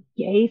about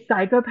gay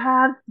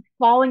psychopaths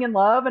falling in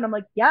love? And I'm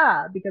like,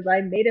 yeah, because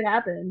I made it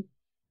happen.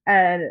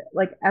 And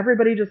like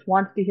everybody just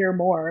wants to hear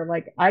more.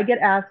 Like I get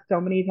asked so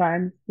many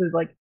times to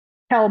like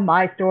tell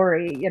my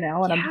story, and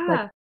I'm just like,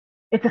 Yeah.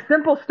 it's a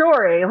simple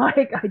story.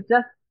 Like I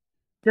just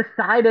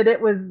decided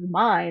it was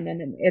mine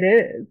and it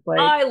is. Like,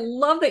 I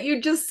love that you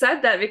just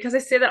said that because I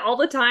say that all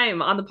the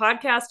time on the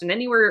podcast and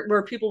anywhere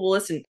where people will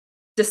listen.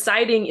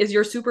 Deciding is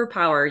your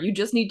superpower. You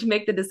just need to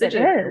make the it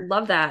decision. I is.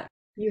 love that.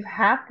 You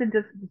have to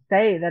just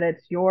say that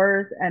it's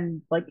yours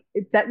and like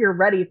that you're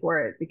ready for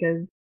it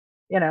because,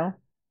 you know,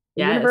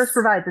 the universe Yes.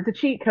 provides. It's a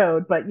cheat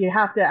code, but you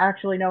have to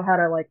actually know how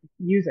to like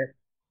use it.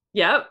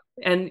 Yep.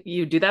 And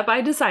you do that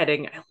by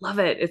deciding. I love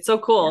it. It's so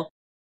Yeah. cool.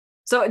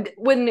 So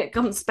when it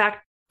comes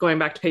back, going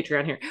back to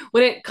Patreon here,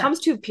 when it Yeah. comes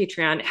to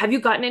Patreon, have you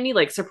gotten any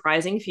like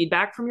surprising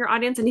feedback from your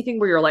audience? Anything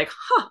where you're like,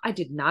 huh, I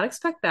did not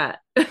expect that.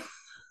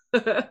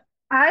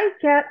 I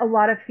get a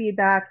lot of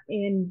feedback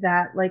in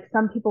that, like,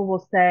 some people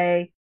will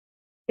say,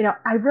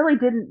 I really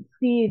didn't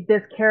see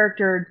this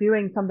character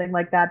doing something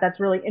like that. That's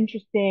really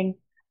interesting.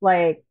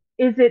 Like,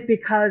 is it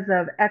because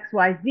of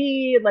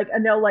XYZ? Like, I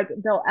know, like,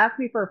 they'll ask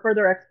me for a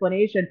further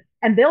explanation.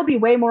 and they'll be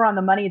way more on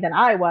the money than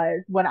I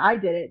was when I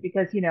did it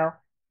because,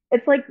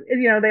 it's like,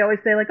 they always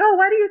say like, oh,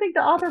 why do you think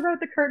the author wrote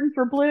the curtains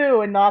were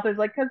blue? And the author's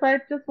like, because I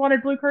just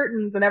wanted blue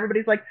curtains. And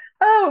everybody's like,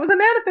 oh, it was a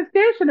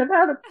manifestation of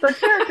how the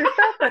character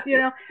felt that,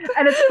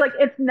 and it's like,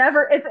 it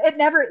never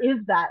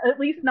is that, at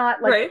least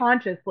not like Right.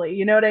 consciously,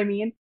 you know what I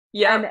mean?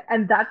 Yep.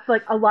 And that's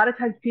like a lot of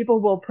times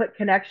people will put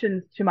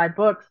connections to my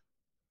books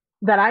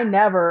that I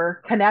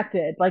never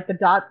connected, like the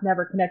dots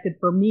never connected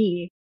for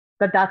me,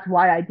 that that's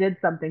why I did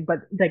something. But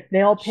like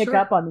they'll pick Sure.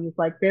 up on these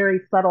like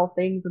very subtle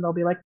things and they'll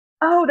be like,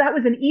 oh, that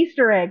was an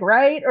Easter egg,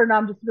 right? Or no,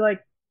 I'm just be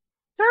like,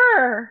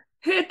 sure,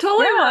 It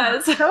totally yeah,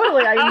 was.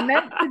 totally. I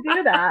meant to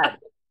do that.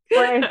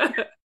 Like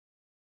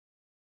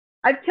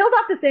I've killed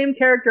off the same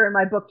character in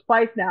my book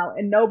twice now,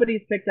 and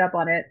nobody's picked up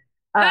on it.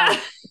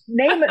 Um,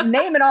 name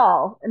it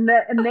all, and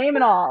name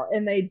it all,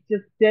 and they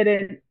just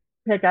didn't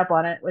pick up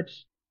on it,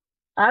 which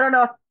I don't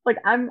know. Like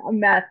I'm a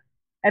mess,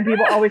 and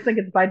people always think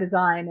it's by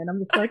design, and I'm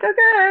just like,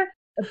 okay.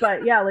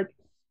 But yeah, like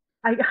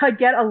I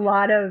get a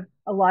lot of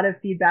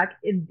feedback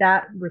in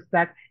that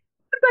respect.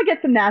 Sometimes I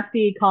get some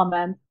nasty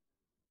comments,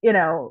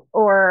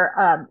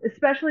 or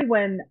especially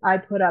when I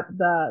put up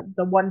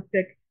the one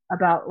fic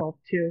about, well,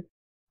 two,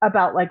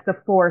 about like the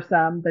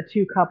foursome, the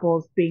two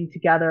couples being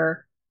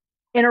together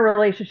in a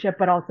relationship,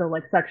 but also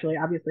like sexually,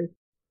 obviously.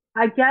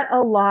 I get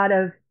a lot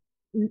of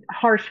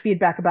harsh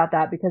feedback about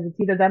that because it's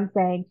either them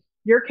saying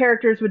your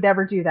characters would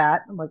never do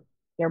that. I'm like,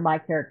 they're my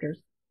characters,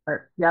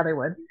 or yeah, they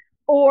would,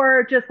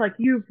 or just like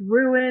you've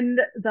ruined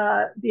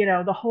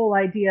the whole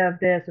idea of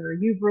this, or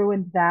you've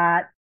ruined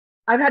that.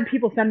 I've had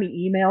people send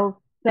me emails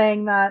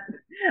saying that.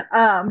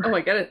 Oh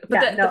my goodness.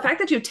 But Yeah, the no, fact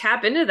that you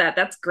tap into that,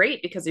 that's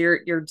great because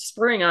you're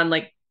spurring on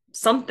like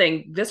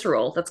something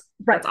visceral.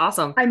 right. That's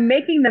awesome. I'm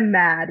making them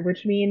mad,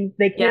 which means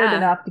they cared Yeah,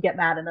 enough to get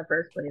mad in the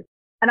first place.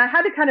 And I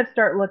had to kind of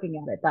start looking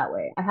at it that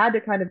way. I had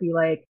to kind of be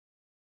like,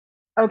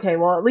 okay,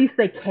 well, at least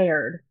they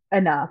cared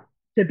enough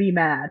to be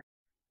mad.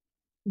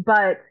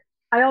 But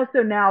I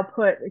also now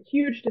put a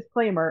huge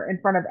disclaimer in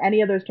front of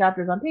any of those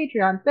chapters on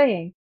Patreon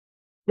saying,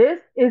 this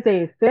is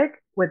a fic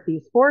with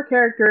these four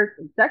characters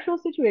in sexual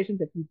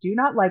situations. If you do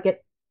not like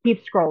it,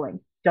 keep scrolling.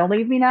 Don't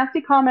leave me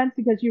nasty comments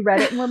because you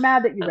read it and were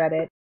mad that you read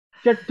it.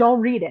 Just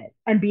don't read it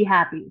and be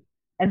happy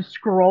and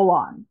scroll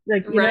on.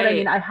 Like, you know what I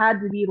mean? right. I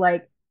had to be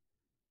like,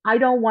 I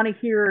don't want to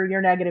hear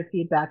your negative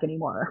feedback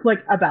anymore,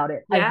 like about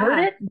it. I heard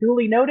Yeah, it,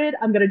 duly noted.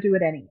 I'm going to do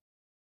it anyway.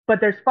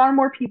 But there's far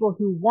more people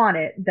who want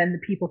it than the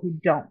people who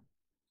don't.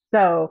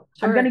 So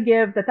I'm going to sure.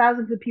 give the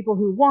thousands of people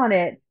who want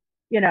it,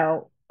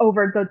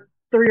 over the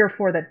three or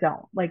four that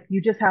don't. Like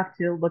you just have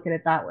to look at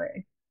it that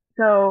way.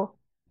 So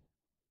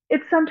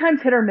it's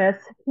sometimes hit or miss,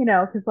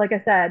 because like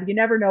I said, you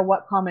never know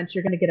what comments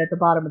you're going to get at the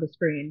bottom of the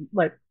screen.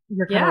 Like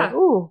you're kind of like, Yeah,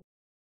 ooh,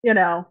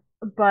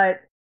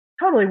 but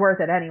totally worth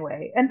it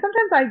anyway. And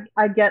sometimes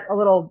I get a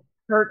little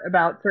hurt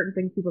about certain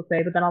things people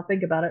say, but then I'll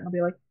think about it and I'll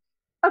be like,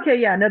 okay,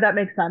 yeah, no, that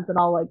makes sense. And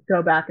I'll like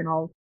go back and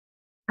I'll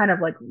kind of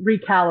like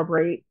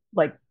recalibrate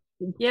like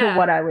to yeah,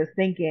 what I was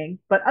thinking.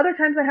 But other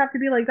times I have to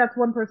be like, that's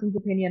one person's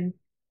opinion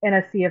in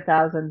a sea of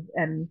thousands,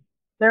 and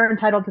they're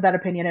entitled to that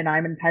opinion, and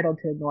I'm entitled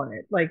to ignore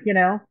it. Like,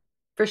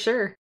 for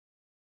sure.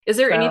 Is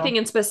there anything so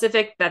in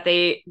specific that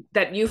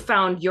you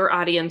found your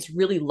audience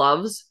really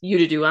loves you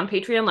to do on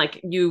Patreon? Like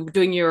you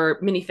doing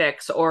your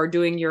minifics or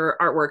doing your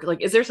artwork?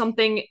 Like, is there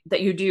something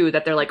that you do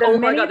that they're like, the oh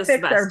my mini God, this is the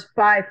fics best? are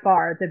by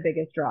far the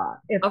biggest draw.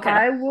 If Okay.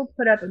 I will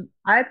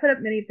I put up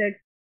mini fics,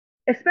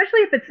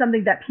 especially if it's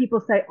something that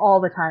people say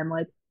all the time,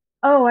 like,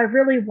 oh, I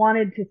really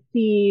wanted to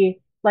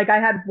see, like I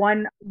had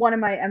one of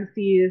my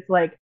MCs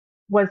like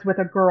was with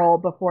a girl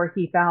before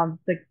he found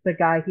the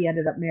guy he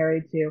ended up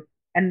married to.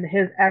 And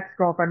his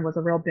ex-girlfriend was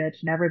a real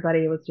bitch, and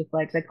everybody was just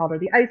like they called her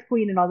the Ice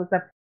Queen and all this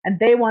stuff. And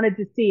they wanted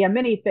to see a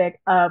mini fic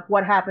of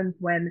what happens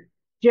when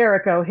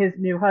Jericho, his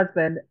new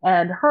husband,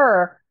 and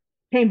her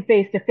came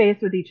face to face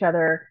with each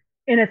other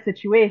in a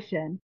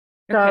situation.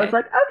 So I was Okay.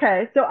 like,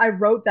 okay. So I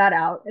wrote that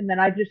out and then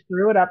I just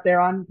threw it up there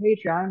on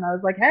Patreon. And I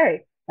was like,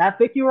 hey, that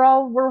fic you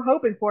all were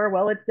hoping for,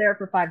 well, it's there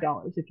for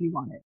 $5 if you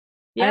want it.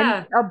 And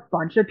Yeah, a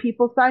bunch of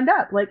people signed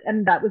up. Like,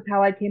 and that was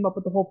how I came up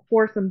with the whole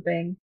foursome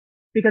thing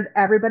because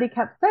everybody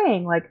kept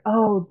saying, like,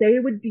 oh, they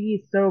would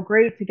be so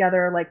great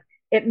together. Like,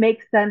 it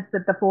makes sense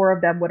that the four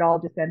of them would all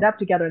just end up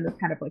together in this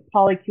kind of like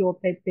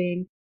polycule type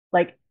thing.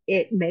 Like,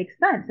 it makes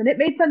sense. And it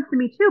made sense to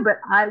me too.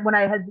 But when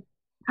I had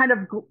kind of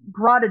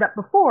brought it up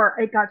before,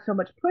 it got so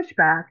much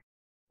pushback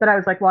that I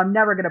was like, well, I'm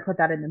never going to put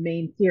that in the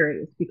main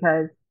series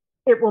because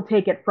it will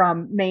take it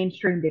from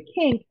mainstream to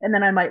kink and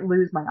then I might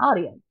lose my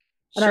audience.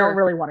 And I don't sure.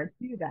 really want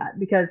to do that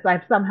because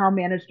I've somehow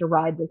managed to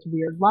ride this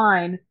weird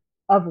line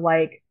of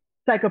like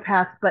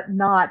psychopaths, but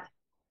not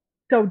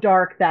so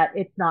dark that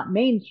it's not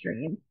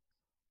mainstream.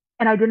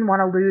 And I didn't want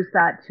to lose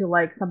that to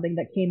like something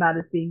that came out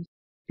as being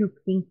too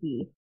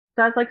kinky.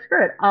 So I was like,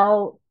 screw it.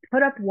 I'll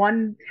put up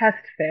one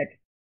test fic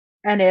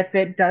and if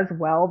it does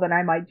well, then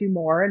I might do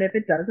more. And if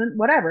it doesn't,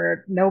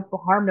 whatever. No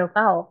harm, no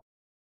foul.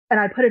 And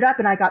I put it up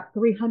and I got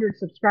 300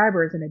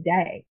 subscribers in a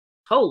day.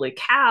 Holy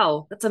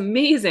cow. That's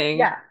amazing.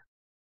 Yeah.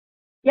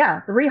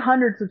 Yeah,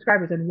 300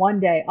 subscribers in one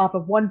day off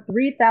of one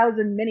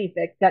 3,000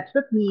 minific that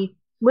took me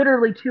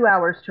literally 2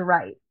 hours to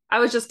write. I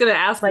was just gonna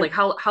ask, like,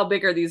 Like, how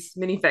big are these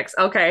minifics?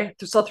 Okay,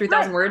 so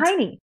 3,000 words.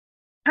 tiny,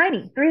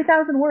 tiny,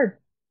 3,000 words,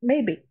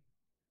 maybe.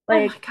 Oh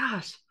my Like,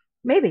 gosh.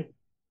 maybe.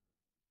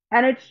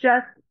 And it's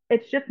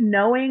just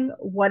knowing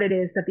what it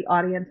is that the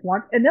audience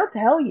wants. And they'll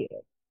tell you.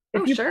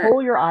 Oh If you sure.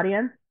 poll your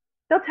audience,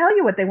 they'll tell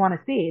you what they want to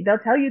see. They'll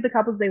tell you the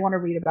couples they want to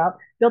read about.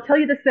 They'll tell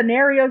you the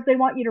scenarios they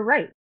want you to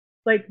write.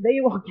 Like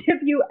they will give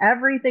you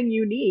everything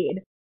you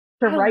need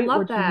to I write love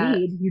what you that.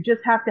 need. You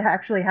just have to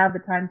actually have the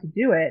time to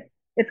do it.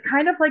 It's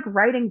kind of like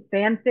writing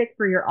fanfic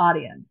for your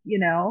audience, you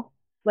know?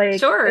 Like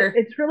Sure.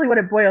 it's really what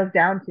it boils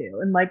down to.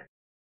 And like,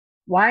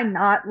 why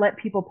not let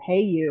people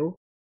pay you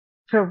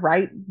to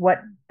write what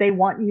they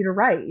want you to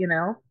write, you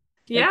know?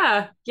 Like,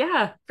 Yeah,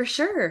 yeah, for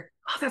sure.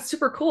 Oh, that's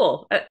super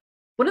cool.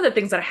 One of the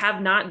things that I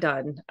have not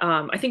done,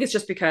 I think it's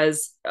just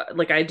because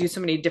like I do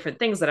so many different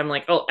things that I'm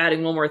like, oh,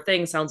 adding one more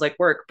thing sounds like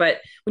work. But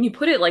when you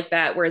put it like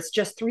that, where it's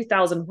just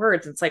 3,000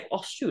 words, it's like,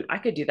 oh, shoot, I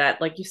could do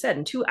that, like you said,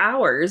 in 2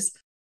 hours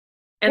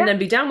and yeah. then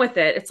be done with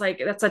it. It's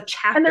like, that's a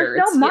And there's chapter.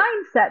 no It's, yeah,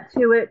 mindset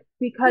to it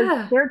because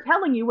yeah, they're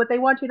telling you what they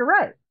want you to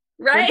write.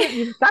 right,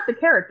 You've got the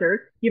characters,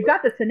 you've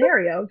got the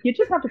scenario, you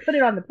just have to put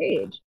it on the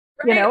page,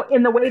 right,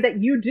 in the way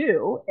that you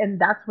do. And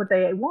that's what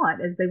they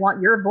want is they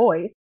want your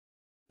voice,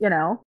 you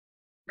know,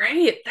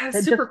 right. That's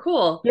and just super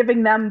cool.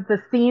 giving them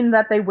the scene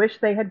that they wish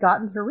they had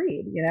gotten to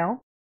read.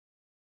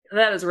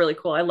 That is really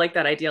cool. I like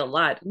that idea a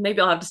lot. Maybe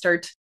I'll have to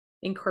start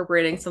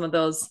incorporating some of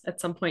those at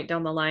some point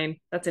down the line.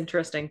 That's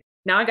interesting.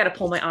 Now I got to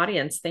pull my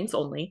audience. Thanks,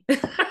 Only.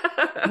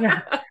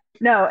 Yeah.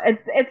 No,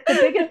 it's the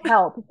biggest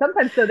help.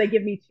 Sometimes so they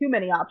give me too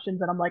many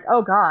options and I'm like,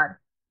 oh God.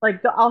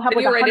 Like I'll have And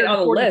like you write it on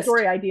a 140 list,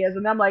 story ideas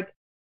and I'm like,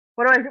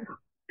 what do I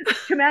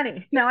it's too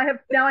many. Now I have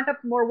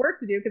more work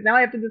to do because now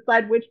I have to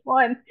decide which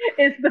one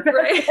is the best.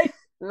 right?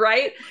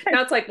 Right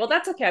now it's like, well,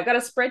 that's okay. I've got a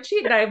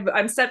spreadsheet and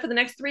I'm set for the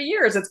next 3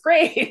 years. It's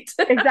great.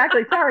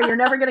 Exactly. Sorry, you're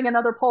never getting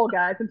another poll,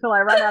 guys, until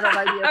I run out of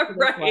ideas for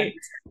this one. Right.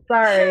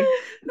 Sorry.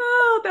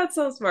 Oh, that's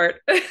so smart.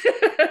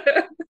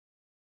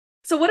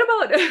 So what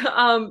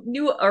about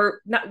new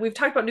or not, we've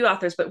talked about new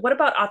authors, but what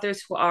about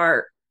authors who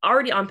are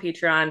already on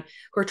Patreon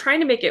who are trying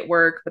to make it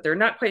work, but they're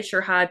not quite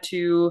sure how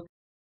to,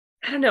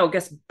 I don't know, I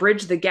guess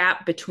bridge the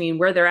gap between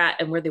where they're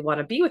at and where they want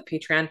to be with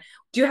Patreon.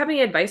 Do you have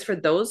any advice for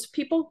those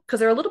people? Because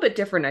they're a little bit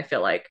different, I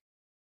feel like.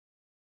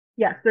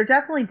 Yes, they're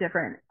definitely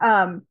different.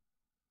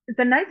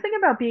 The nice thing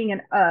about being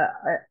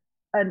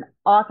an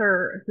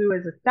author who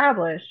is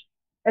established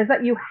is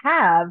that you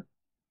have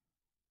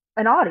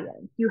an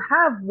audience. You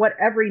have what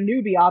every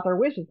newbie author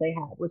wishes they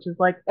had, which is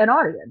like an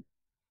audience.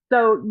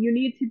 So you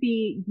need to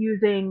be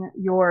using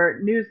your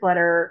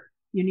newsletter,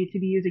 you need to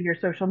be using your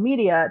social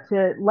media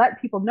to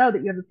let people know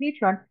that you have a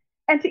Patreon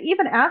and to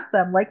even ask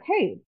them like,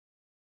 hey,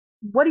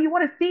 what do you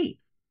want to see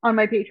on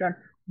my Patreon?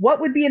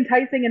 What would be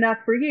enticing enough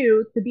for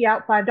you to be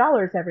out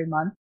 $5 every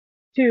month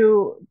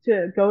to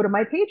go to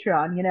my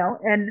Patreon?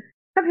 And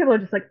some people are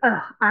just like,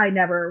 oh, I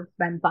never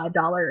spend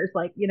 $5,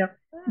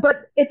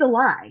 but it's a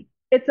lie.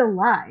 It's a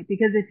lie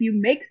because if you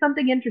make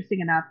something interesting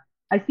enough,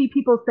 I see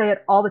people say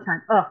it all the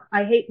time. Oh,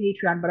 I hate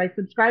Patreon, but I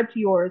subscribe to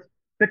yours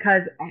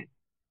because and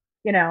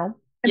people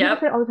say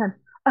Yep. it all the time,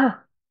 oh,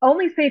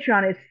 Only's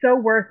Patreon is so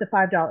worth the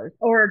 $5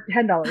 or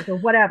 $10 or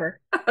whatever.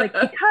 Like,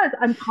 because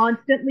I'm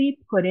constantly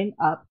putting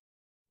up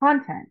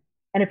content.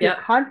 And if you're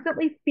Yep.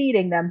 constantly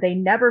feeding them, they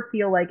never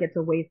feel like it's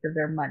a waste of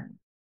their money.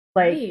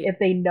 Like, Right. if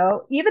they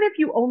know, even if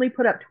you only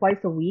put up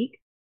twice a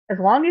week, as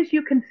long as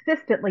you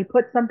consistently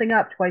put something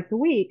up twice a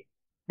week,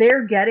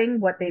 they're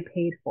getting what they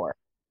paid for.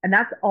 And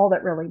that's all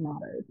that really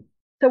matters.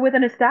 So with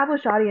an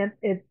established audience,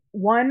 it's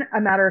one, a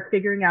matter of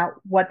figuring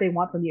out what they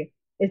want from you.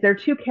 Is there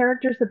two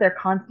characters that they're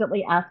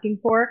constantly asking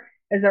for?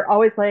 Is there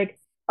always like,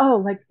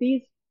 oh, like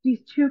these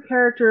two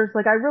characters,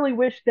 like I really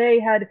wish they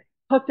had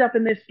hooked up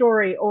in this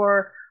story,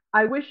 or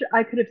I wish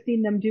I could have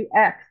seen them do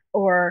X,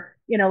 or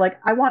like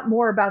I want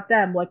more about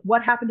them, like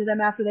what happened to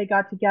them after they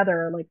got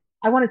together, or like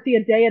I want to see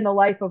a day in the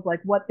life of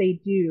like what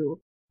they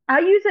do. I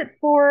use it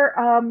for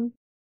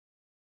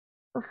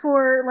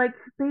like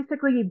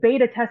basically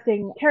beta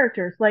testing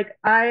characters. Like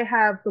I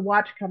have The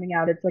Watch coming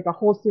out. It's like a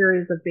whole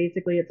series of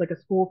basically it's like a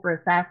school for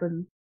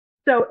assassins.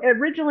 So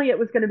originally it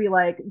was going to be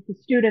like the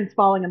students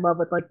falling in love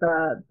with like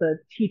the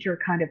teacher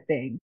kind of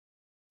thing.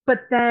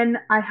 But then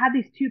I had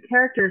these two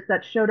characters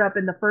that showed up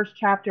in the first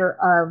chapter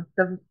of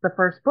the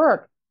first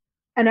book,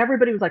 and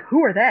everybody was like,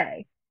 "Who are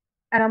they?"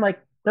 And I'm like,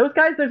 "Those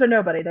guys, there's a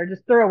nobody. They're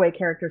just throwaway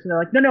characters." And they're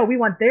like, "No, no, we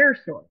want their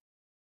story."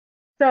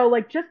 So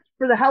like just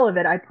for the hell of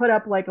it, I put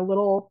up like a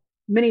little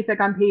minific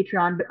on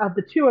Patreon of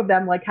the two of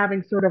them like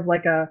having sort of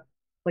like a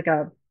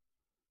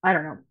I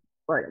don't know,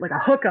 like a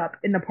hookup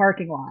in the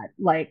parking lot,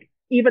 like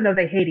even though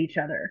they hate each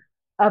other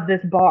of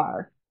this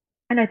bar.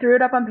 And I threw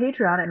it up on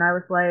Patreon and I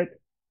was like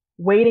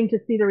waiting to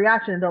see the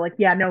reaction. And they're like,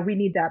 yeah, no, we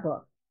need that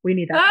book. We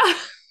need that book.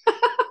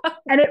 Ah,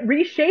 And it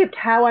reshaped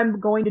how I'm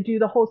going to do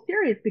the whole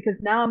series because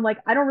now I'm like,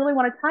 I don't really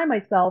want to tie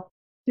myself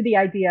to the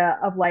idea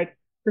of like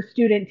the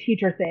student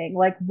teacher thing.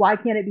 Like, why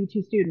can't it be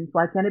two students?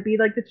 Why can't it be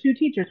like the two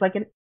teachers? Like,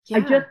 and I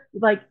Yeah. just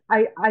like,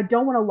 I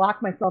don't want to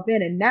lock myself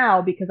in. And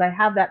now because I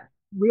have that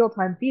real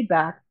time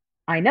feedback,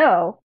 I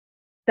know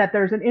that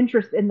there's an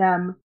interest in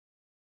them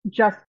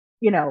just,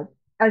 you know,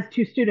 as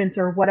two students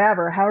or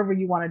whatever, however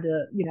you wanted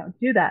to,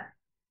 do that.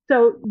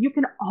 So you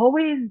can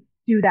always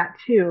do that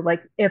too.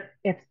 Like if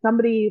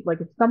somebody like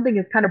if something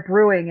is kind of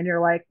brewing and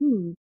you're like,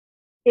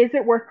 is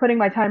it worth putting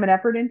my time and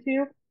effort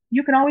into?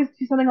 You can always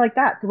do something like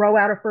that. Throw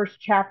out a first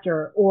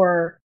chapter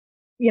or,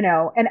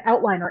 an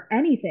outline or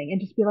anything and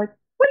just be like,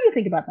 what do you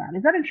think about that?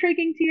 Is that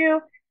intriguing to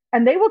you?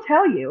 And they will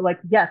tell you like,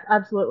 yes,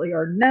 absolutely,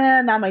 or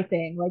nah, not my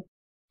thing. Like,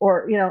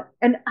 or,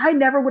 and I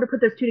never would have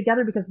put those two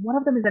together because one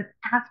of them is an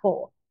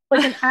asshole,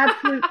 like an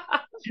absolute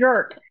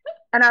jerk.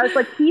 And I was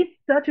like, he's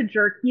such a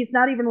jerk. He's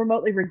not even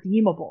remotely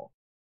redeemable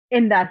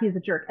in that he's a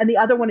jerk. And the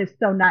other one is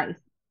so nice.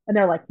 And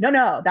they're like, no,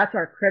 no, that's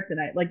our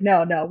kryptonite. Like,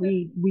 no, no,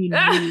 we need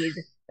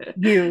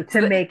you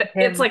to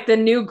It's like the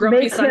new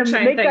Grumpy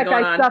Sunshine make thing that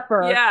going guy on.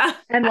 suffer Yeah.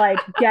 and like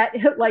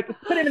like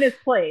put him in his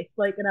place.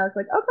 Like, and I was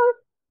like,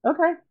 okay,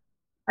 okay,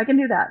 I can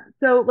do that.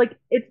 So like,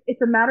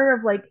 it's a matter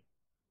of like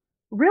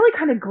really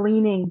kind of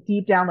gleaning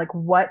deep down, like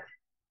what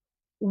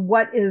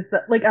is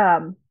the like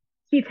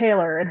C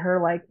Taylor and her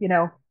like,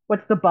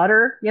 what's the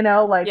butter,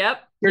 like Yep.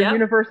 your Yep.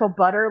 universal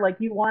butter, like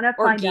you want to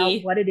Or find out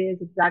ghee. what it is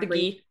The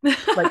exactly, ghee.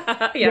 like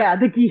Yeah. yeah,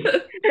 the ghee.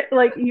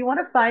 Like you want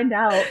to find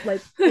out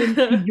like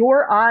into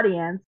your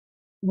audience,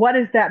 what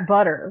is that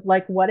butter,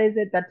 like what is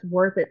it that's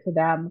worth it to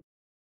them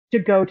to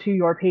go to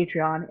your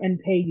Patreon and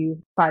pay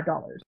you $5.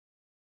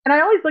 And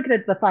I always look at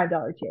it as the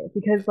 $5 tier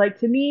because, like,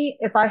 to me,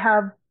 if I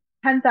have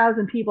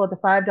 10,000 people at the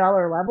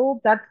 $5 level,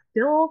 that's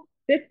still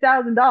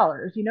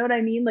 $6,000. You know what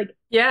I mean? Like,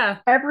 Yeah.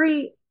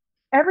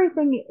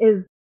 everything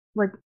is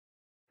like,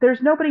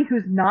 there's nobody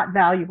who's not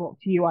valuable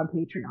to you on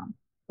Patreon.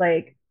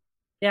 Like,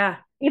 Yeah.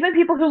 even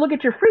people who look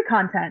at your free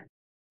content,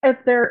 if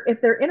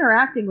they're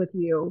interacting with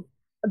you,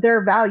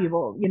 they're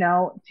valuable,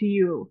 to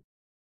you.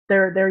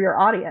 They're your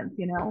audience,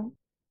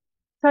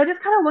 So I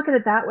just kind of look at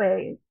it that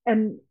way.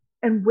 And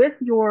with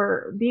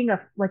your being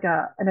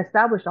an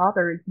established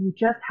author, you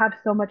just have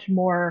so much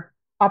more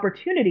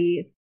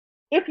opportunities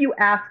if you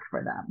ask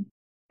for them.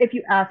 If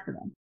you ask for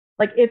them.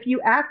 Like if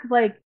you act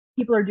like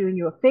people are doing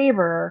you a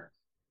favor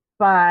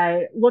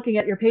by looking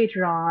at your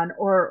Patreon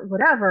or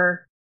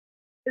whatever,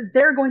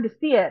 they're going to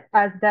see it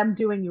as them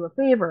doing you a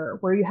favor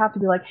where you have to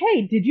be like,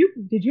 "Hey, did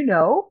you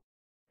know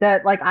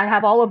that like I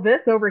have all of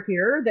this over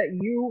here that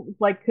you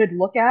like could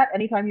look at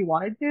anytime you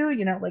wanted to,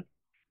 like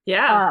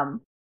Yeah.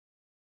 um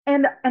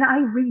and I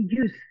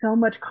reuse so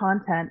much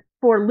content.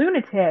 For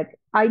Lunatic,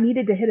 I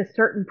needed to hit a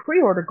certain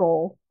pre-order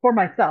goal for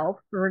myself,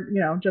 for,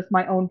 just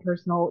my own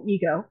personal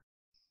ego.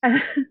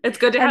 And, It's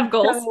good to have and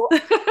goals. so,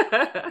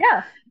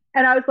 yeah.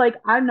 And I was like,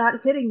 I'm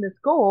not hitting this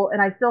goal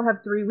and I still have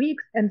 3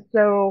 weeks. And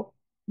so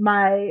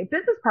my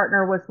business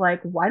partner was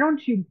like, why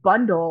don't you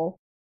bundle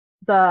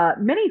the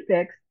mini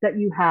fix that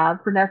you have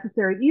for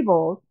Necessary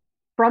Evils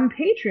from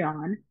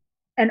Patreon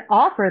and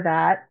offer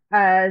that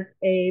as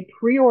a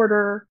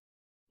pre-order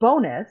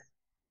bonus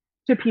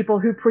to people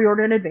who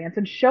pre-order in advance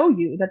and show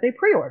you that they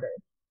pre-ordered.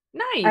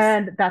 Nice.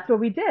 And that's what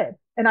we did.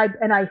 And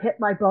I hit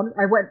my bonus.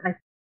 I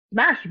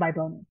smashed my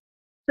bonus.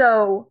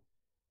 So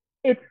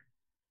it's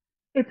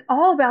it's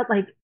all about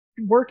like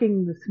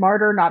working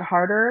smarter, not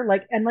harder.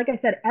 Like I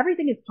said,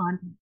 everything is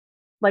content.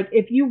 Like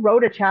if you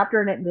wrote a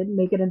chapter and it didn't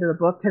make it into the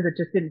book because it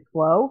just didn't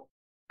flow,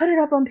 put it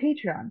up on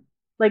Patreon.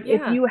 Like if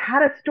Yeah. you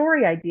had a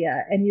story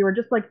idea and you were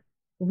just like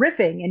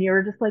riffing and you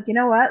were just like, you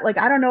know what? Like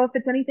I don't know if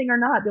it's anything or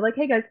not. Be like,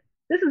 hey guys,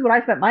 this is what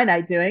I spent my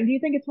night doing. Do you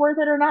think it's worth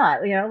it or not?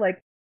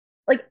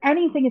 Like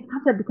anything is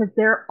content because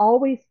they're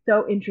always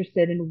so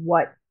interested in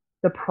what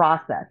the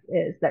process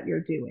is that you're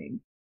doing.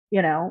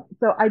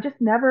 So I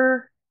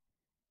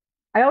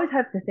always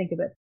have to think of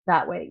it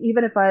that way.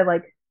 Even if I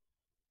like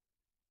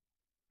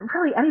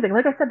really anything.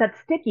 Like I said, that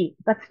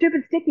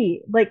stupid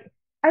sticky. Like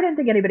I didn't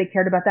think anybody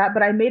cared about that,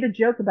 but I made a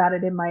joke about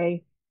it in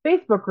my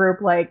Facebook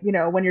group. Like,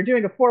 when you're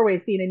doing a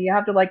four-way scene and you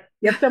have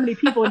so many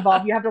people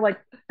involved, you have to like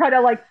try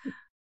to like,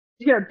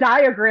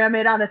 diagram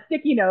it on a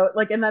sticky note.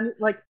 Like, and then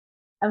like,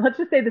 and let's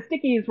just say the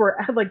stickies were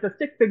like the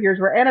stick figures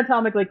were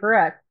anatomically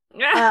correct.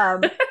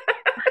 Um,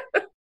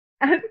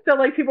 and so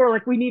like people were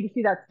like, we need to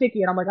see that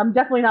sticky. And I'm like, I'm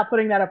definitely not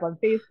putting that up on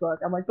Facebook.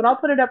 I'm like, but I'll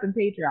put it up in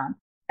Patreon.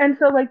 And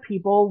so like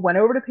people went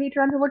over to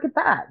Patreon to look at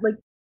that. Like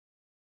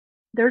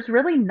there's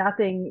really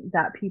nothing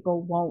that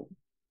people won't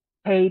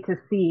pay to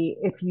see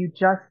if you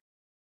just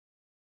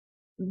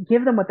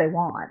give them what they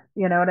want.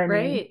 You know what I mean?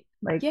 Right.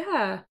 Like,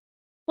 Yeah.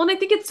 Well, and I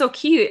think it's so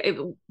key.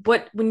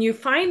 But when you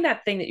find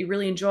that thing that you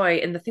really enjoy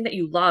and the thing that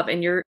you love,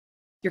 and you're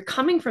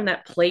coming from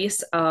that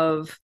place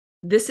of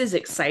this is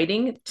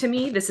exciting to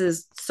me. This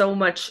is so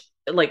much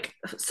like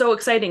so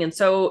exciting and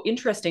so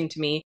interesting to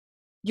me.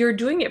 You're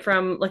doing it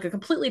from like a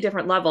completely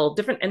different level,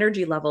 different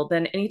energy level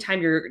than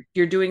anytime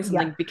you're doing yes,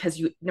 something because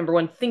you number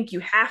one think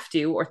you have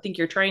to or think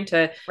you're trying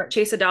to right.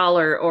 chase a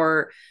dollar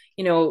or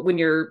when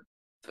you're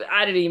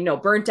I don't even know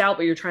burnt out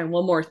but you're trying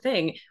one more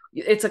thing.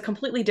 It's a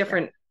completely Yeah.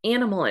 different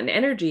animal and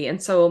energy.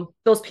 And so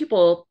those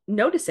people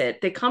notice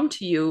it. They come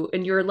to you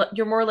and you're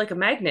more like a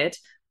magnet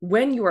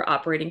when you are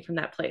operating from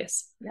that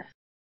place. Yeah.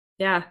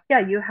 Yeah. Yeah,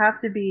 you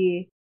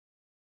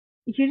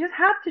just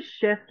have to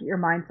shift your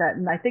mindset.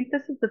 And I think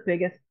this is the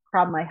biggest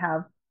problem I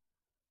have,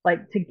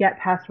 like to get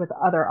past with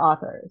other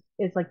authors,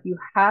 is like you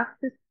have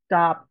to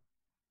stop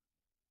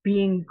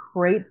being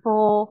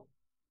grateful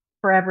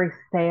for every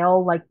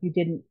sale like you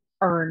didn't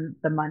earn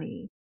the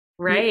money.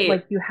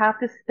 Right. You have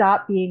to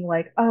stop being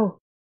like, oh,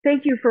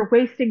 thank you for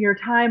wasting your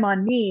time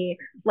on me,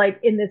 like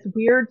in this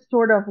weird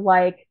sort of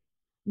like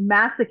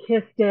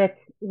masochistic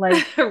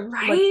like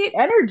Right.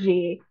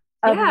 energy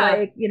of Yeah.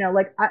 like,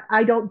 like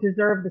I don't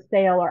deserve the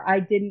sale, or I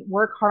didn't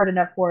work hard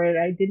enough for it.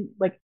 I didn't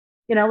like,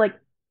 like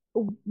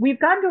we've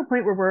gotten to a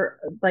point where we're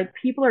like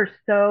people are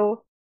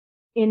so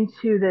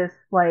into this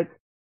like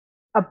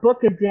a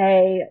book a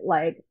day,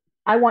 like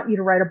I want you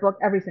to write a book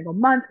every single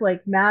month,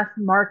 like mass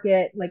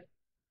market, like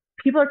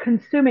people are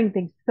consuming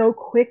things so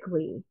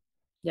quickly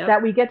Yep.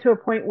 that we get to a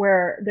point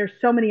where there's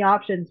so many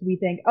options. We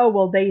think, oh,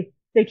 well, they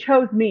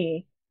chose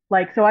me.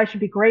 Like, so I should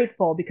be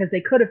grateful because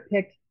they could have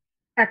picked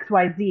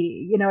XYZ.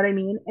 You know what I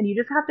mean? And you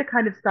just have to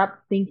kind of stop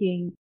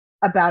thinking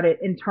about it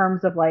in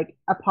terms of like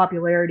a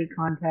popularity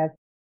contest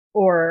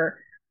or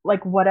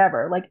like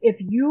whatever. Like if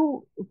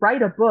you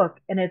write a book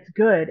and it's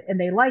good and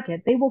they like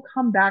it, they will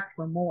come back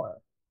for more.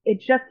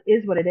 It just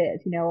is what it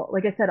is.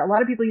 Like I said, a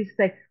lot of people used to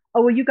say,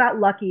 oh, well, you got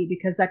lucky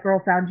because that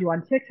girl found you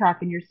on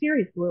TikTok and your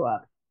series blew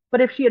up. But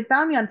if she had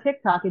found me on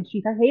TikTok and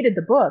she hated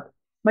the book,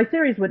 my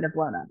series wouldn't have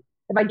blown up.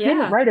 If I didn't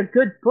Yeah. write a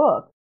good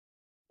book,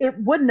 it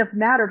wouldn't have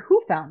mattered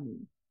who found me.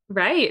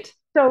 Right.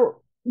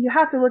 So you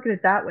have to look at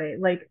it that way.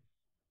 Like,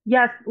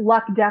 yes,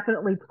 luck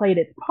definitely played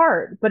its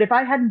part, but if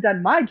I hadn't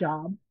done my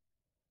job,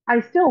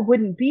 I still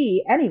wouldn't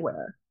be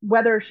anywhere,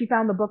 whether she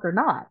found the book or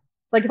not.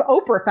 Like if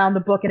Oprah found the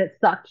book and it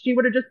sucked, she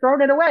would have just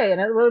thrown it away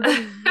and it would have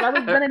been that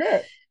was been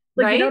it.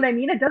 Like, you know Right. what I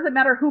mean? It doesn't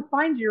matter who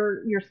finds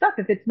your stuff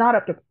if it's not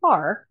up to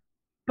par.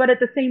 But at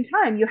the same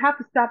time, you have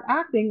to stop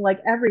acting like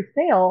every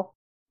sale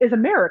is a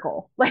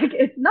miracle. Like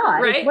it's not.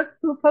 It's Right. what's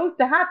supposed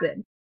to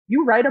happen.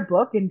 You write a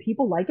book and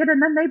people like it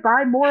and then they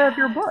buy more of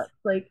your Yes. books.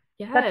 Like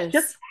that's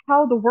just Yes.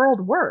 how the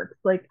world works.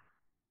 Like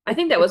I it's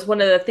think that it's was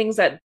one of the things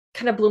that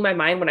kind of blew my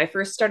mind when I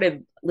first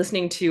started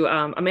listening to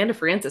Amanda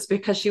Francis,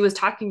 because she was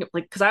talking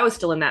like, because I was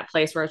still in that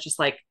place where it's just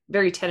like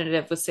very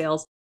tentative with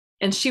sales.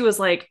 And she was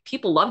like,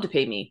 people love to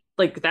pay me.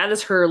 Like that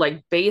is her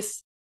like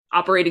base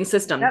operating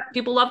system. yep,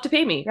 People love to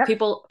pay me. yep,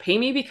 People pay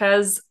me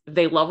because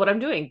they love what I'm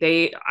doing.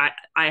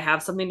 I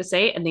have something to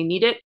say and they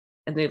need it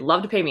and they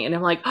love to pay me. And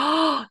I'm like,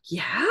 oh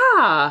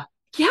yeah,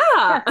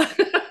 yeah.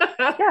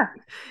 yeah. Yeah.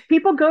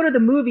 People go to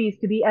the movies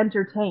to be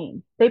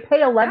entertained. They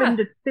pay 11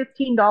 Yeah. to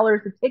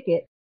 $15 a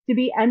ticket to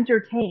be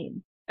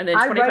entertained. And then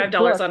I write $25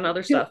 books on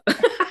other to, stuff.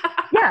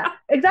 yeah,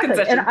 exactly. And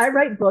Concessions. I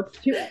write books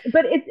too,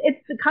 but it's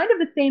kind of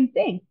the same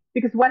thing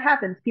because what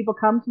happens? People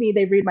come to me,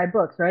 they read my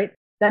books, right?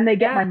 Then they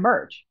get my Yeah.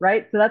 merch,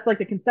 right? So that's like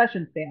the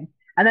concession stand.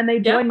 And then they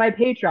join Yep. my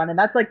Patreon and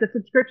that's like the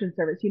subscription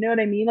service. You know what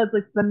I mean? That's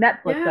like the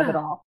Netflix of it Yeah.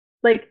 all.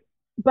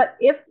 But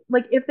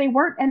if they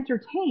weren't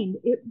entertained,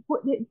 it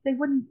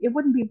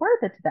wouldn't be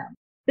worth it to them.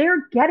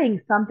 They're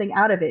getting something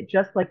out of it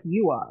just like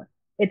you are.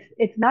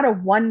 It's not a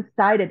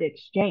one-sided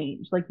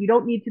exchange. Like you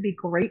don't need to be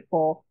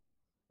grateful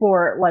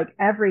for like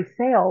every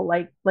sale,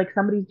 like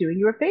somebody's doing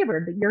you a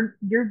favor. That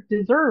you're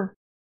deserve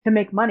to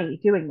make money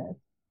doing this.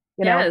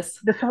 Yes.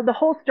 The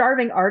whole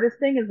starving artist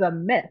thing is a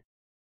myth.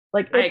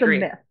 Like I it's a agree.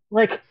 myth.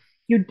 Like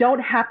you don't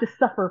have to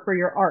suffer for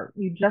your art.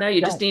 You just No,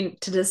 you just don't.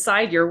 need to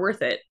decide you're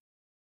worth it.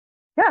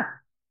 Yeah,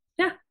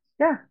 Yeah.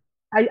 yeah.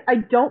 I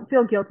don't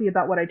feel guilty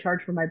about what I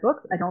charge for my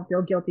books. I don't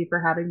feel guilty for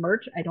having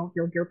merch. I don't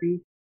feel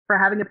guilty for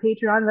having a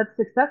Patreon that's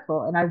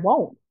successful, and I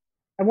won't.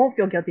 I won't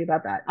feel guilty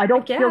about that. I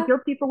don't feel Yeah.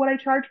 guilty for what I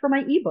charge for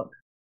my ebook.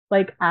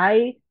 Like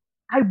I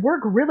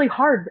work really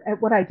hard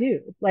at what I do.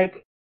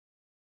 Like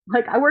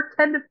I work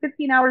 10 to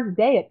 15 hours a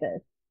day at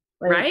this.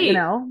 Right.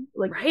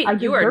 Like I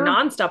Right. You are deserve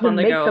nonstop to on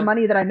the make the go.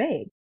 money that I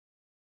made,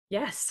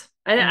 Yes.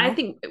 And you I know?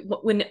 think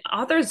when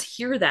authors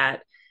hear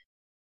that,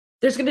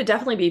 there's going to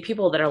definitely be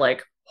people that are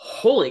like,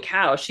 holy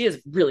cow, she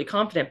is really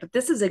confident. But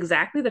this is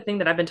exactly the thing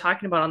that I've been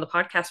talking about on the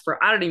podcast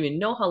for I don't even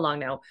know how long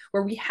now,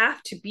 where we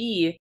have to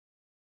be Yeah.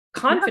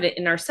 confident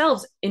in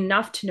ourselves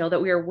enough to know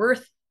that we are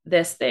worth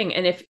this thing.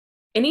 And if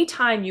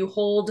anytime you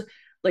hold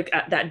like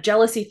that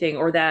jealousy thing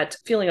or that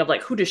feeling of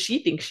like, who does she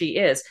think she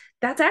is?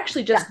 That's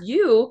actually Yeah. just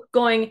you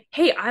going,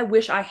 hey, I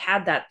wish I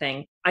had that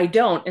thing. I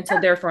don't. And so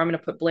Yeah. therefore I'm going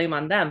to put blame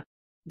on them.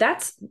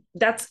 That's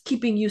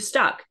keeping you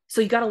stuck.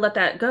 So you got to let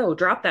that go,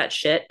 drop that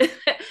shit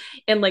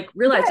and like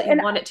realize Yeah. that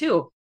you want it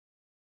too.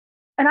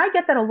 And I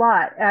get that a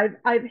lot.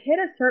 I've hit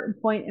a certain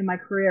point in my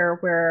career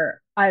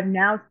where I'm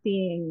now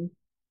seeing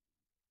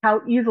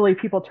how easily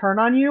people turn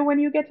on you when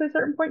you get to a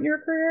certain point in your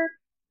career.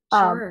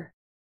 Um, Sure.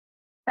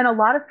 and a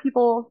lot of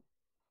people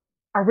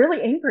are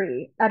really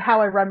angry at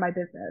how I run my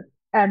business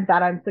and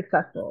that I'm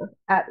successful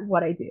at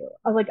what I do.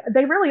 Like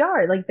they really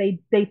are. Like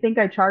they think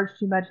I charge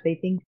too much. They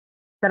think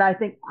that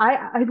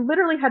I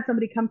literally had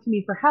somebody come to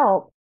me for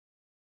help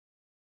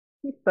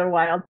It's so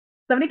wild.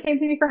 Somebody came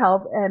to me for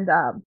help and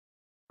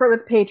for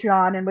with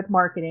Patreon and with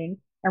marketing,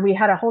 and we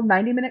had a whole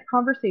 90-minute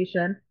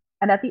conversation.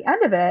 And at the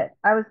end of it,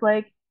 I was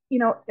like,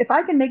 if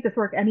I can make this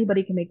work,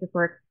 anybody can make this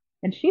work.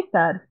 And she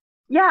said,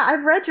 "Yeah,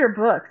 I've read your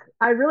books.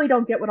 I really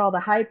don't get what all the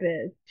hype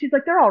is." She's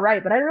like, "They're all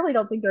right, but I really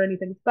don't think they're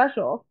anything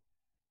special."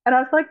 And I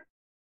was like,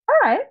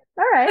 "All right,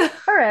 all right,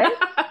 all right.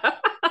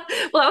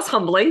 Well, that was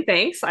humbling.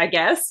 Thanks, I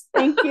guess.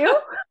 Thank you,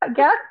 I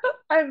guess."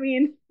 I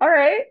mean, all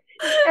right.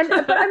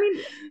 But I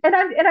mean,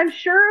 and I'm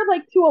sure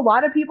like to a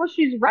lot of people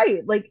she's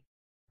right. Like,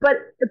 but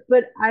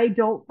but I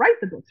don't write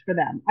the books for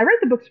them. I write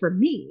the books for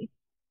me.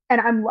 And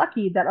I'm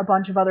lucky that a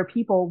bunch of other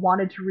people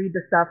wanted to read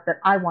the stuff that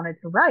I wanted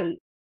to write.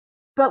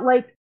 But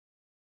like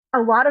a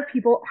lot of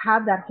people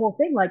have that whole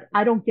thing like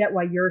I don't get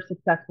why you're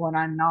successful and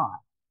I'm not.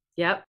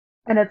 Yep.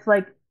 And it's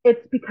like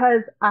it's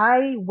because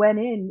I went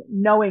in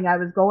knowing I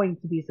was going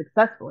to be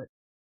successful. Like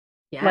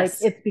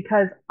Yes. it's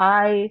because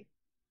I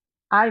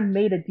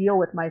made a deal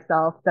with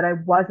myself that I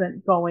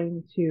wasn't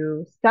going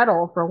to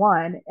settle for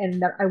one,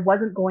 and that I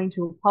wasn't going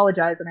to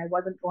apologize, and I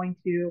wasn't going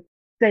to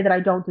say that I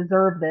don't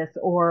deserve this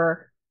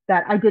or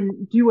that I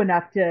didn't do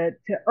enough to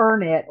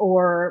earn it,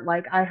 or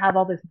like I have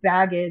all this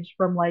baggage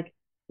from like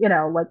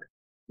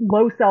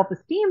low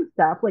self-esteem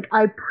stuff. Like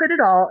I put it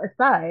all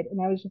aside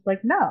and I was just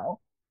like, no,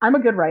 I'm a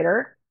good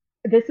writer.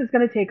 This is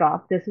going to take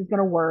off. This is going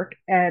to work,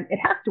 and it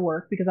has to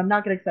work because I'm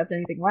not going to accept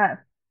anything less.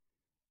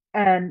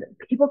 And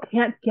people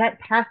can't get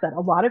past that. A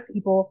lot of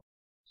people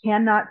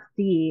cannot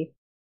see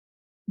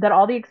that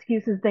all the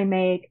excuses they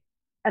make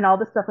and all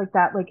the stuff like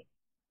that, like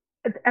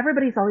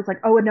everybody's always like,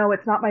 oh no,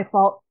 it's not my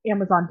fault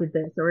Amazon did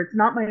this, or it's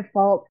not my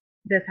fault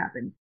this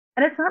happened.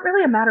 And it's not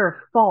really a matter of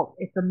fault,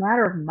 it's a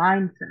matter of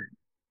mindset.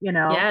 You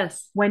know,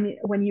 Yes. when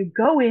you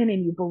go in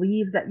and you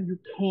believe that you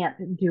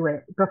can't do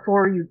it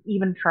before you've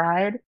even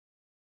tried,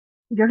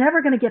 you're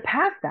never going to get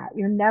past that.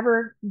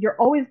 You're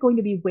always going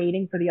to be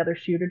waiting for the other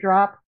shoe to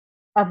drop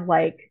of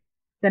like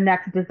the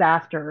next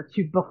disaster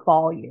to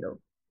befall you.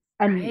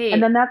 And Right.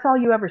 then that's all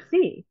you ever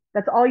see.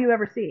 That's all you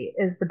ever see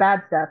is the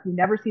bad stuff. You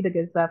never see the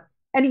good stuff.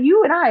 And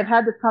you and I have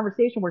had this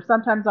conversation where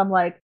sometimes I'm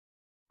like,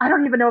 I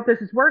don't even know if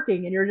this is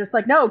working. And you're just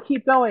like, no,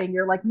 keep going.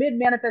 You're like mid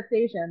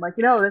manifestation. Like,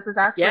 this is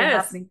actually Yes.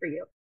 happening for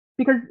you.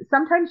 Because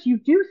sometimes you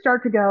do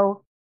start to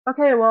go,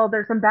 okay, well,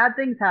 there's some bad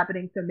things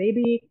happening. So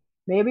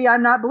maybe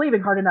I'm not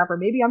believing hard enough, or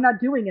maybe I'm not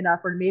doing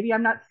enough, or maybe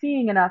I'm not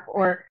seeing enough,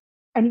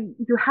 and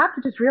you have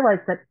to just realize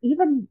that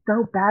even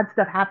though bad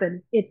stuff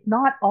happens, it's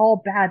not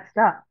all bad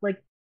stuff. Like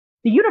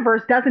the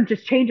universe doesn't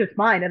just change its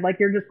mind and like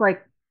you're just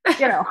like,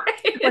 you know,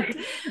 Right. like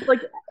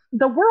like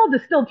the world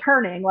is still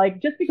turning.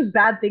 Like just because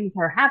bad things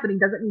are happening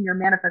doesn't mean your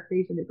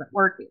manifestation isn't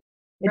working.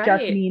 It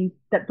just Right. means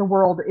that the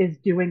world is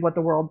doing what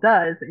the world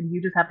does, and you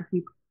just have to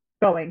keep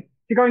going. If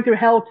you're going through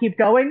hell, keep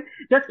going.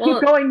 Just keep Well,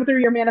 going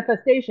through your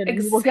manifestation,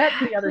 and you will get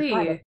to the other side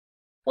of exactly.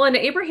 Well, and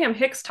Abraham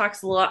Hicks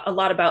talks a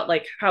lot about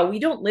like how we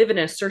don't live in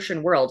an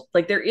assertion world.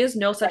 Like there is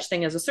no it. such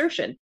thing as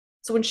assertion.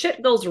 So when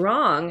shit goes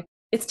wrong,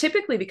 it's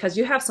typically because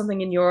you have something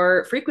in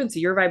your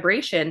frequency, your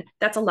vibration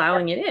that's Yep.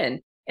 allowing it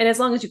in. And as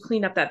long as you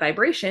clean up that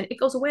vibration, it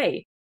goes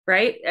away,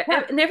 right?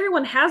 Yeah. And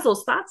everyone has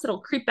those thoughts that'll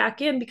creep back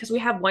in because we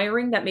have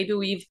wiring that maybe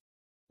we've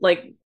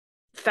like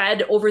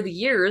fed over the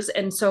years.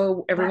 And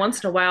so every Yeah.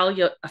 once in a while,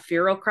 a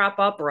fear will crop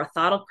up or a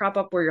thought will crop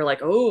up where you're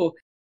like, oh,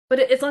 but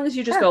as long as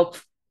you just Yeah. go,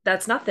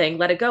 that's nothing,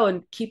 let it go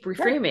and keep Yeah.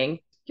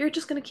 reframing, you're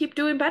just going to keep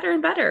doing better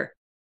and better.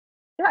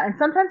 Yeah, and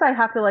sometimes I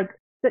have to like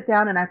sit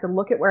down and I have to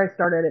look at where I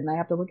started and I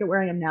have to look at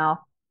where I am now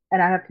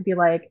and I have to be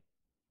like,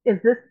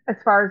 is this as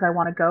far as I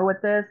want to go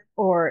with this?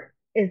 Or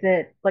is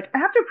it like I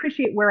have to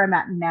appreciate where I'm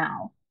at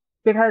now?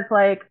 Because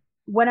like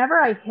whenever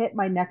I hit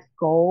my next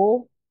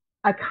goal,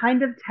 I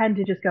kind of tend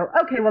to just go,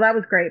 okay, well that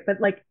was great,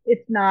 but like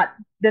it's not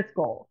this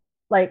goal.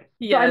 Like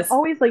so I'm Yes.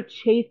 always like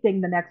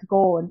chasing the next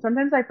goal and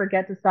sometimes I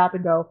forget to stop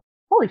and go,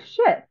 holy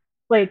shit.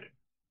 Like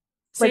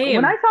when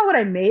I Same. saw what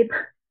I made,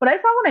 when I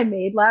saw what I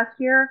made last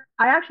year,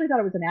 I actually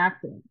thought it was an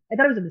accident. I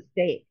thought it was a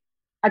mistake.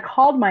 I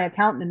called my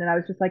accountant and I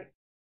was like,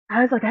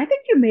 I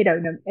think you made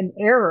an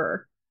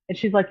error. And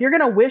she's like, you're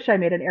gonna wish I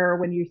made an error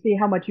when you see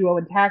how much you owe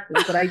in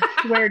taxes, but I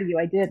swear to you,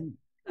 I didn't.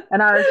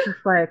 And I was just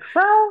like,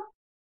 well,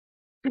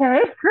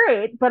 okay,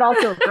 great, but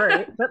also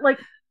great. But like,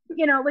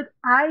 like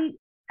I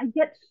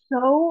get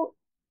so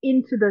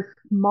into the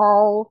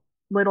small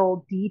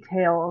little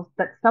details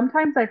that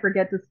sometimes I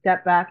forget to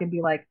step back and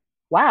be like,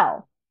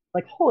 wow,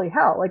 like holy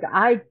hell, like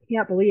I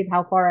can't believe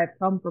how far I've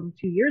come from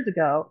 2 years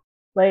ago.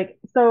 Like,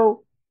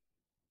 so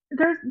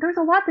there's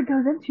a lot that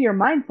goes into your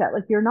mindset.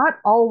 Like you're not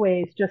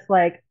always just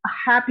like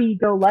happy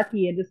go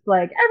lucky and just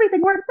like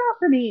everything works out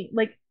for me.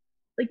 Like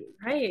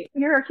Right.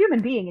 you're a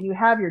human being and you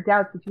have your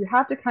doubts, but you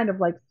have to kind of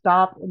like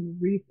stop and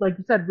like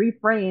you said,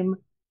 reframe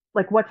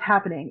like what's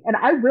happening. And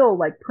I will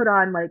like put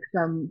on like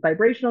some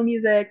vibrational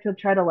music to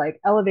try to like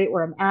elevate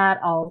where I'm at.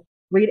 I'll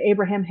read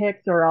Abraham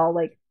Hicks or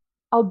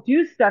I'll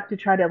do stuff to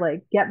try to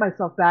like get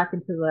myself back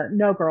into the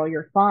no girl,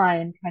 you're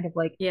fine, kind of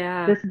like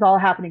Yeah. this is all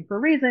happening for a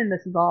reason.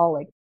 This is all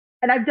like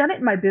and I've done it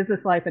in my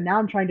business life and now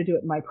I'm trying to do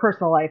it in my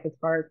personal life as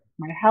far as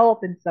my health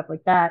and stuff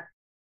like that.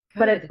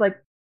 But it's Good.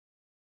 like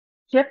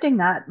shifting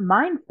that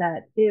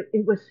mindset,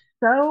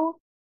 so,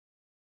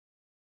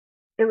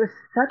 it was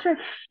such a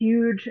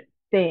huge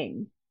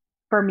thing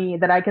for me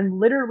that I can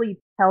literally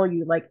tell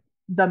you, like,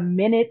 the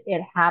minute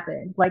it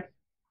happened, like,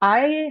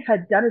 I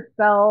had done a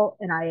spell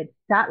and I had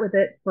sat with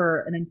it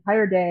for an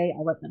entire day.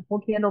 I let the whole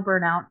candle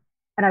burn out.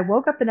 And I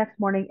woke up the next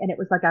morning and it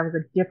was like I was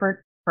a different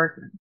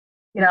person.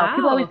 You know,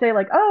 people always Wow. say,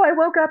 like, oh, I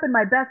woke up in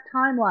my best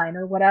timeline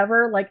or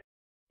whatever. Like,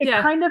 it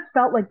Yeah. kind of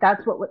felt like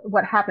that's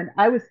what happened.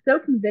 I was so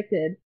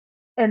convicted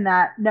in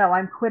that, no,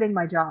 I'm quitting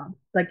my job.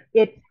 Like,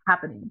 it's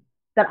happening.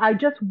 That I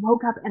just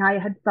woke up and I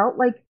had felt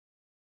like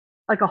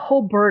a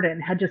whole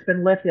burden had just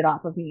been lifted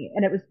off of me.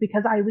 And it was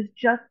because I was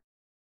just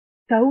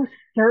so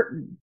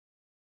certain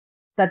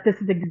that this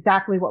is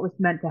exactly what was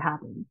meant to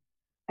happen.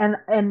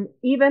 And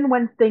even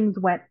when things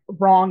went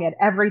wrong at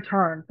every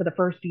turn for the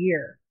first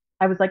year,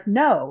 I was like,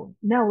 no,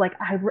 no, like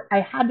I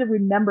had to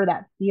remember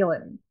that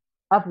feeling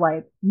of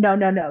like, no,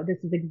 no, no, this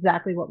is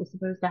exactly what was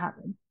supposed to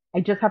happen. I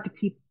just have to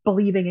keep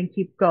believing and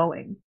keep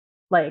going.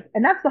 Like,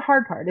 and that's the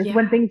hard part is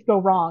when Yeah, things go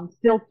wrong,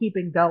 still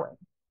keeping going.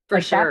 for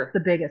Like that's sure. the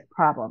biggest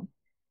problem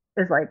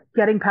is like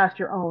getting past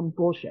your own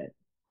bullshit,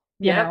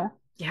 you Yep. know?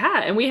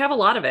 Yeah, and we have a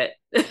lot of it.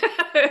 We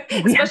have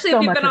Especially if so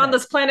you've much been of on it.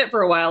 this planet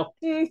for a while.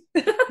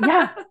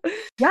 Yeah.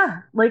 Yeah.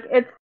 Like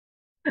it's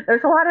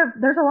there's a lot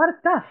of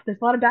stuff. There's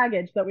a lot of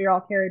baggage that we are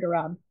all carried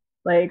around.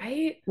 Like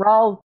Right? we're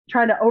all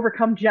trying to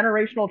overcome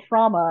generational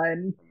trauma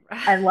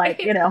and like,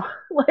 Right.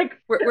 like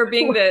We're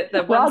being the we're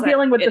ones all that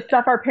dealing with the it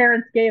stuff our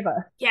parents gave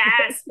us.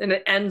 yes, and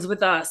it ends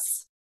with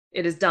us.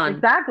 It is done.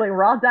 Exactly.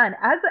 We're all done.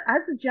 As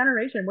a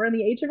generation, we're in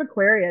the age of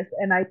Aquarius,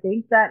 and I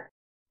think that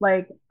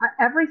like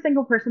every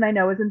single person I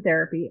know is in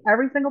therapy.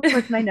 Every single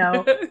person I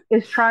know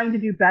is trying to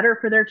do better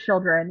for their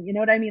children. You know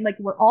what I mean? Like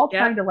we're all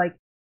trying Yep. to like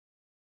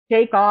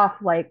shake off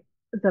like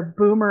the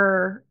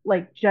boomer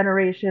like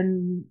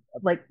generation,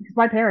 like because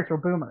my parents were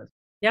boomers,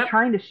 Yep.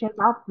 trying to shake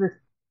off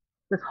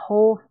this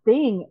whole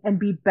thing and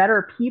be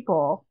better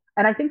people.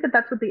 And I think that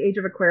that's what the age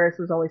of Aquarius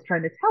was always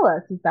trying to tell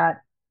us is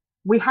that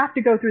we have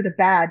to go through the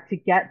bad to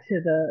get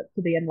to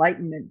the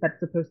enlightenment that's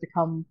supposed to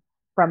come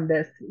from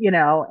this,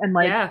 and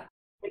like Yeah.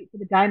 wait for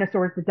the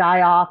dinosaurs to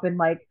die off and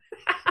like,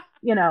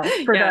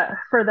 for Yeah.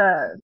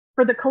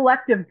 the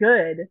collective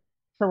good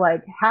to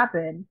like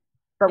happen.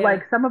 But Yeah.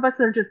 like some of us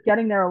are just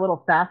getting there a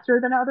little faster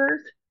than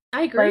others.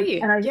 I Like agree.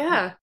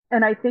 Yeah.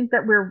 and I think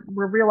that we're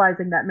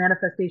realizing that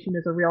manifestation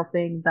is a real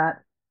thing,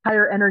 that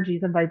higher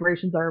energies and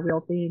vibrations are a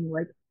real thing.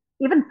 Like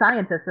even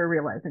scientists are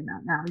realizing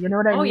that now. You know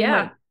what I Oh mean?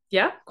 yeah.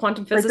 Yeah.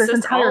 Quantum Like there's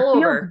physicists entire all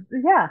fields, over.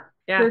 yeah,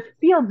 Yeah. there's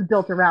fields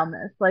built around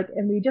this. Like,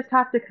 and we just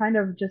have to kind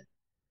of just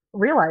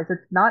realize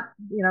it's not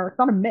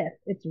a myth.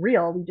 It's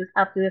real. We just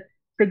have to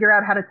figure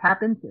out how to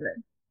tap into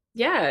it.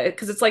 Yeah.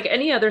 Because it's like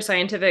any other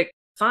scientific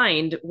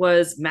find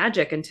was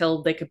magic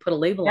until they could put a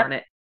label on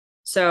Yep, it.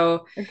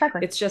 So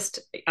exactly. it's just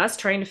us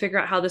trying to figure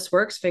out how this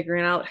works,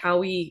 figuring out how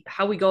we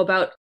go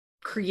about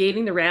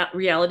creating the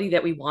reality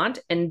that we want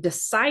and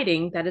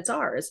deciding that it's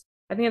ours.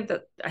 I Yep.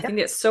 think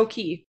that's so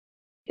key.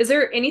 Is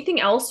there anything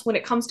else when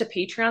it comes to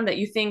Patreon that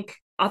you think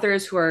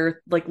authors who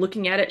are like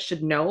looking at it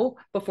should know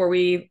before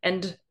we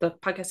end the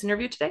podcast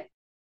interview today?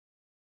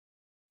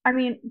 I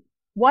mean,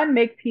 one,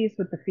 make peace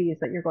with the fees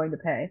that you're going to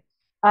pay.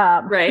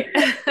 Right.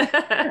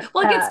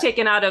 Well, it gets uh,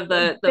 taken out of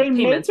the they make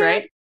payments, it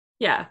right?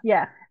 Yeah.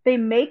 Yeah, they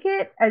make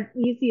it as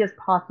easy as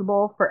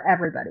possible for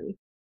everybody.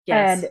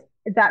 And Yes.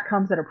 that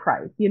comes at a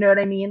price. You know what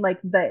I mean? Like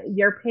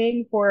you're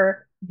paying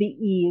for the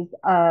ease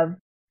of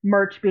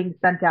merch being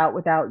sent out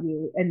without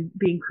you and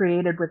being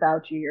created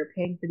without you. You're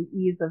paying for the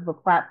ease of the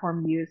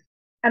platform use.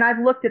 And I've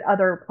looked at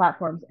other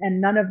platforms and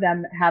none of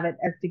them have it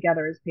as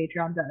together as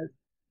Patreon does.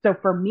 So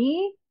for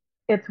me,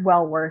 it's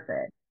well worth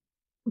it.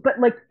 But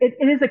like it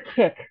is a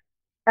kick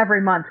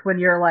every month when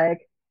you're like,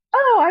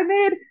 oh, I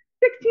made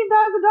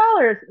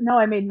 $16,000. No,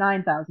 I made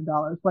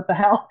 $9,000. What the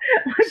hell?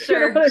 Like, you know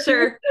Sure, what I mean?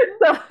 sure.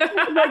 So,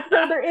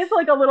 so there is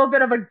like a little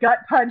bit of a gut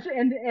punch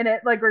in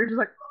it, like where you're just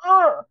like,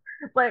 oh,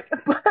 like,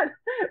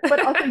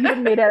 but also you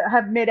didn't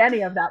have made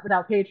any of that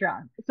without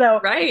Patreon.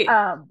 Right.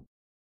 Um,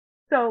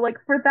 so like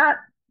for that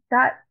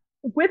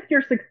with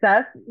your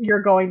success,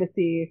 you're going to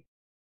see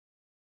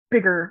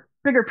bigger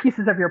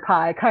pieces of your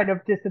pie kind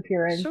of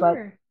disappearing, but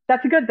Sure.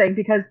 that's a good thing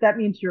because that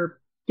means you're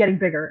getting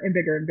bigger and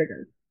bigger and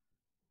bigger.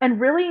 And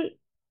really,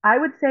 I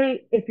would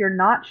say if you're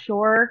not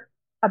sure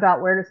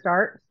about where to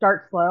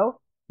start slow.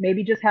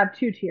 Maybe just have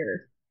two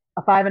tiers,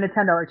 a $5 and a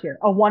 $10 tier,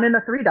 a $1 and a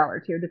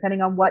 $3 tier,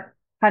 depending on what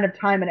kind of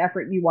time and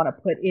effort you want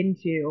to put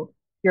into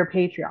your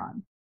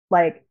Patreon.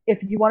 Like if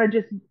you want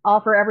to just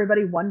offer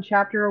everybody one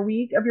chapter a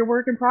week of your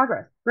work in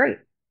progress, great.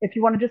 If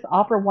you want to just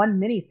offer one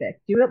mini fic,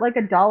 do it like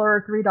a dollar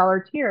or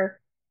 $3 tier,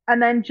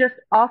 and then just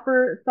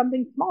offer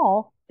something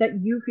small that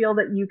you feel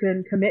that you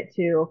can commit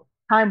to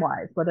time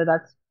wise, whether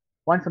that's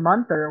once a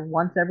month or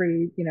once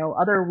every,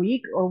 other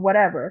week or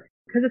whatever.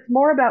 Because it's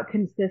more about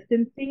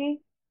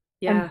consistency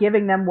and Yeah.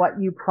 giving them what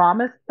you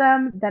promised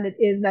them than it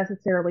is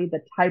necessarily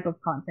the type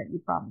of content you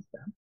promised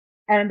them.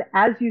 And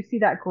as you see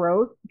that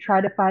growth,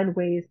 try to find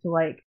ways to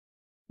like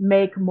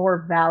make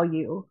more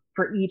value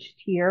for each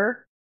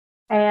tier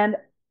And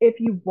if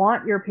you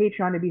want your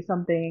Patreon to be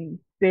something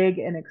big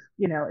and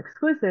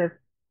exclusive,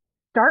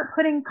 start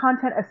putting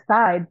content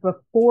aside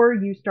before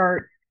you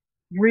start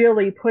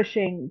really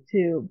pushing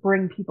to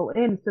bring people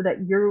in so that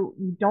you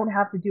don't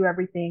have to do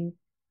everything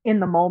in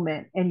the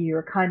moment and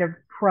you're kind of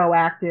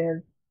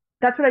proactive.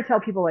 That's what I tell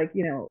people, like,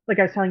 like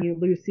I was telling you,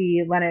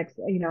 Lucy Lennox,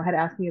 had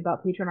asked me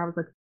about Patreon. I was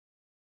like,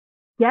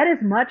 get as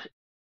much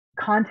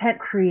content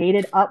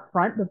created up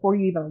front before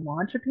you even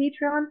launch a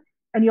Patreon,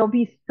 and you'll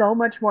be so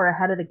much more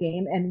ahead of the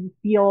game and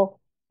feel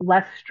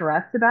less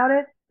stressed about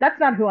it. That's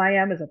not who I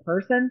am as a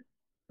person.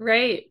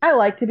 Right. I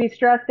like to be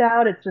stressed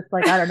out. It's just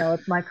like, I don't know,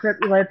 it's my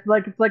kryptonite.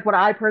 It's like what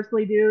I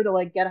personally do to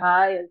like get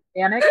high is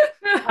panic.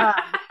 Um,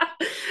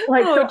 so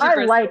Oh, I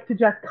jeepers. like to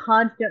just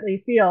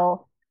constantly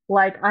feel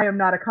like I am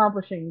not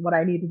accomplishing what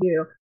I need to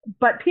do.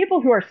 But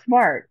people who are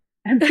smart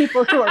and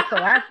people who are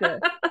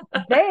proactive,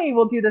 they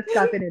will do this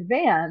stuff in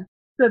advance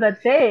so that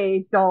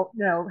they don't,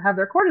 have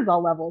their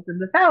cortisol levels in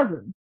the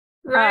thousands.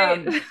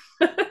 Right. Um,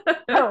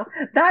 so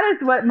that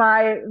is what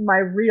my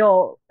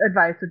real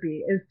advice would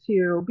be, is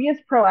to be as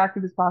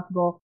proactive as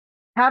possible,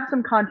 have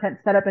some content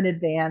set up in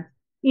advance.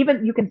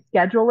 Even you can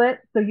schedule it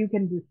so you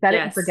can just set it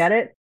and Yes. forget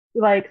it.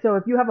 Like, so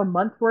if you have a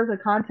month's worth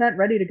of content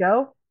ready to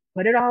go,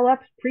 put it all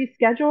up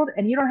pre-scheduled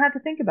and you don't have to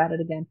think about it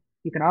again.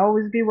 You can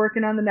always be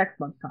working on the next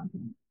month's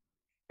content.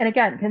 And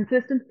again,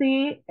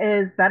 consistency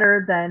is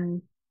better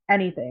than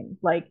anything.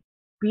 Like,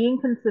 being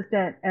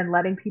consistent and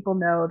letting people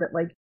know that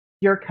like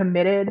you're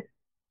committed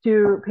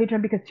to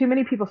Patreon, because too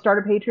many people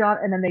start a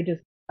Patreon and then they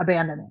just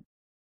abandon it.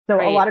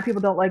 So a lot Right. of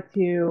people don't like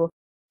to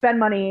spend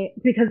money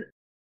because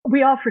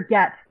we all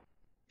forget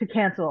to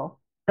cancel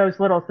those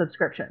little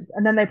subscriptions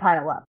and then they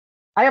pile up.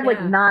 I have like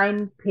Yeah.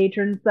 9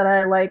 patrons that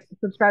I like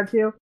subscribe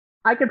to.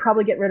 I could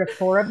probably get rid of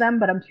 4 of them,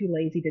 but I'm too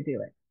lazy to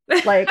do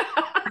it. Like,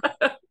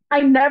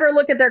 I never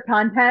look at their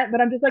content, but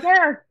I'm just like,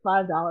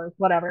 $5,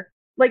 whatever.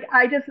 Like,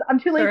 I'm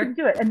too lazy to Sure.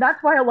 do it. And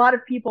that's why a lot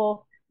of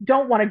people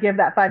don't want to give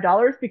that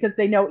 $5, because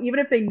they know even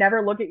if they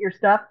never look at your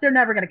stuff, they're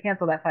never going to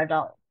cancel that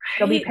 $5.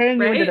 They'll be Right. paying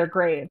you into Right. their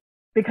grave,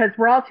 because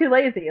we're all too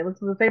lazy. This is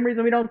the same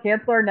reason we don't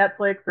cancel our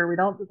Netflix, or we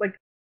don't, like,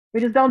 we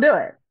just don't do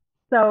it.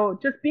 So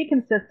just be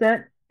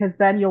consistent, because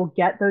then you'll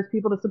get those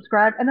people to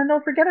subscribe and then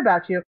they'll forget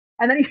about you.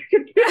 And then you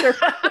can keep their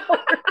 $5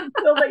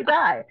 until they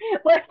die.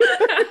 Like,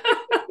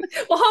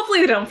 Well,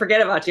 hopefully they don't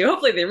forget about you.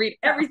 Hopefully they read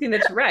no. everything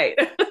that you write.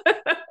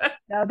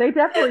 No, they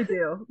definitely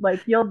do.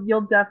 Like, you'll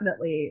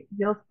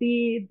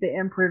see the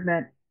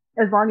improvement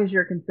as long as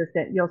you're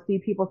consistent. You'll see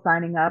people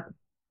signing up.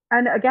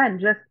 And again,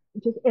 just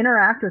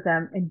interact with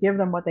them and give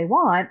them what they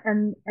want,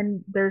 and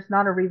there's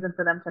not a reason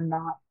for them to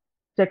not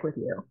stick with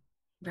you.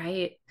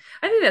 Right.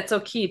 I think that's so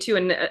key too.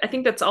 And I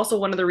think that's also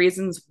one of the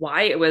reasons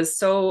why it was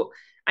so,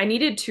 I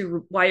needed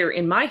to wire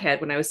in my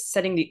head when I was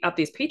setting up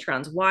these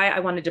Patreons, why I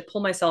wanted to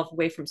pull myself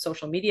away from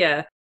social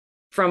media,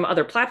 from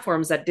other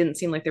platforms that didn't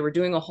seem like they were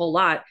doing a whole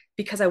lot,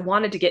 because I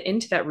wanted to get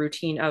into that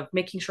routine of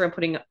making sure I'm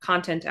putting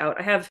content out.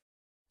 I have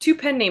 2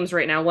 pen names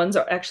right now. One's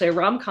actually a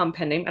rom-com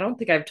pen name. I don't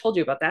think I've told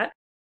you about that.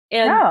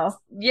 And No.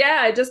 yeah,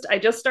 I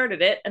just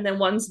started it. And then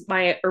one's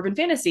my urban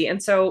fantasy.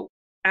 And so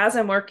as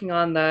I'm working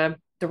on the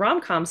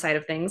rom-com side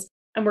of things,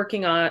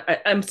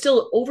 I'm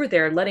still over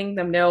there letting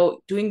them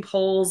know, doing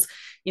polls,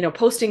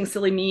 posting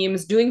silly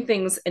memes, doing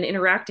things and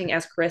interacting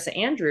as Carissa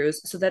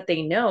Andrews so that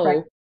they Right.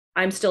 know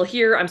I'm still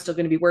here. I'm still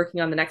going to be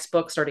working on the next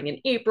book starting in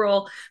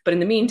April. But in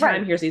the meantime,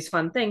 Right. here's these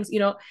fun things.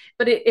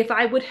 But if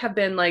I would have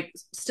been like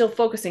still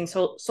focusing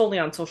solely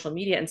on social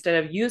media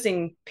instead of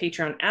using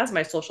Patreon as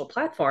my social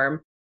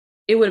platform,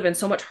 it would have been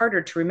so much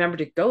harder to remember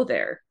to go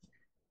there.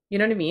 You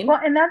know what I Well,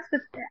 mean? and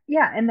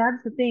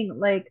that's the thing.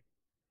 Like,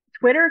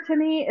 Twitter to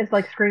me is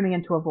like screaming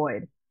into a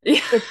void. Yeah,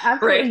 It's right.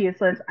 absolutely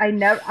useless.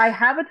 I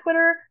have a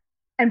Twitter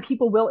and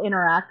people will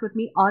interact with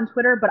me on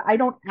Twitter, but I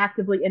don't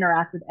actively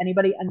interact with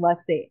anybody unless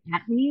they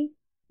at me,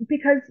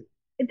 because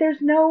there's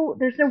no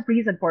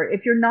reason for it.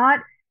 If you're not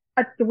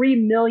a 3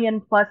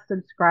 million plus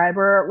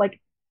subscriber,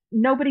 like,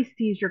 nobody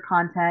sees your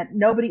content,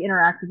 nobody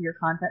interacts with your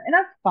content, and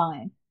that's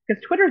fine,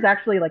 because Twitter is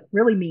actually like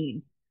really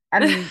mean,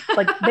 and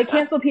like they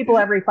cancel people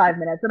every 5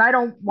 minutes and I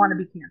don't want to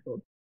be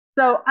canceled.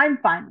 So I'm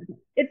fine with it.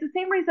 It's the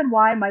same reason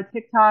why my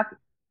TikTok,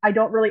 I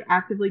don't really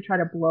actively try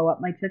to blow up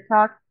my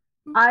TikTok.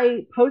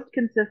 I post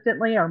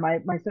consistently, or my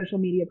social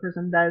media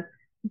person does,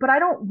 but I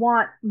don't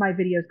want my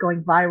videos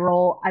going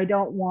viral. I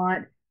don't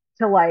want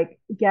to like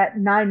get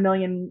 9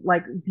 million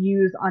like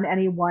views on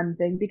any one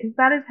thing, because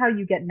that is how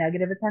you get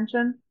negative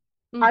attention.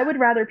 I would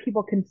rather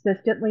people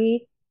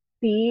consistently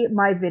see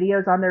my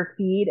videos on their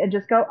feed and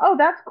just go, "Oh,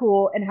 that's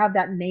cool," and have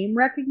that name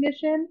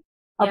recognition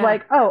of Yeah.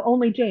 like, "Oh,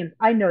 only James,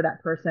 I know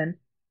that person,"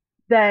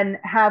 than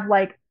have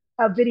like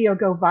a video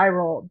go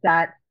viral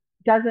that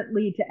doesn't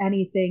lead to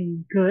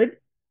anything good.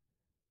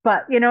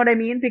 But you know what I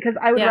mean? Because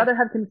I would Yeah. rather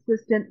have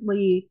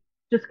consistently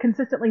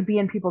be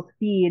in people's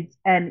feeds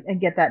and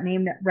get that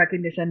name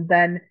recognition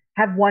than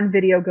have one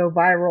video go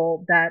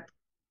viral that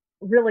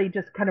really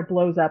just kind of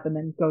blows up and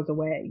then goes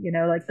away.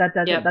 Like, that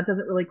doesn't Yep. that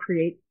doesn't really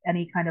create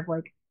any kind of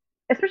like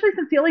especially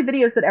since the only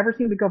videos that ever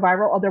seem to go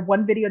viral are the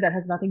one video that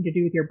has nothing to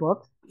do with your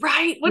books.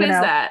 Right. What You is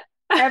know, that?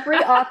 every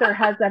author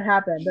has that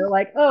happen. They're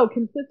like, oh,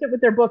 consistent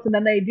with their books, and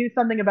then they do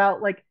something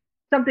about like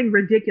something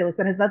ridiculous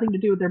that has nothing to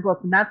do with their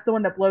books, and that's the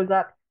one that blows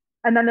up.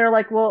 And then they're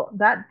like, well,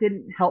 that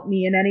didn't help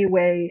me in any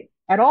way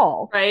at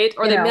all. Right.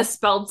 Or You they know,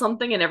 misspelled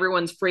something and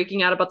everyone's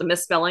freaking out about the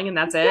misspelling and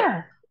that's it.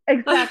 yes,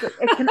 exactly.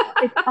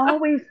 It's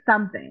always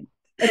something.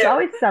 It's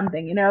always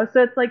something,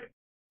 So it's like,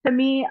 to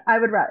me, I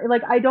would rather,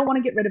 like, I don't want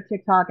to get rid of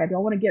TikTok. I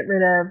don't want to get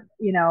rid of,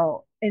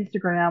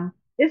 Instagram.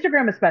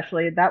 Instagram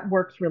especially, that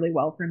works really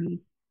well for me.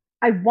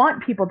 I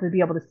want people to be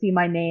able to see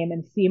my name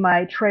and see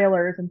my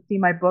trailers and see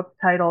my book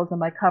titles and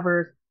my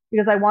covers,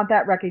 because I want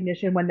that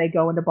recognition when they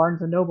go into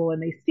Barnes and Noble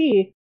and they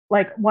see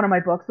like one of my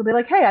books. They'll be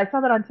like, "Hey, I saw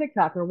that on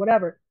TikTok or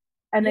whatever,"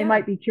 and they Yeah.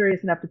 might be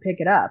curious enough to pick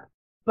it up.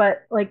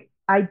 But like,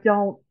 I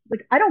don't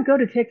go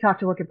to TikTok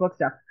to look at book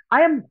stuff.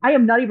 I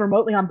am not even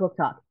remotely on Book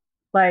Talk.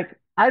 Like,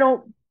 I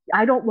don't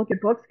look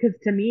at books because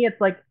to me it's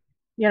like,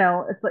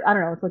 it's like, I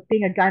don't know, it's like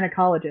being a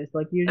gynecologist.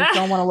 Like, you just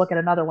don't want to look at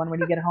another one when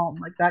you get home,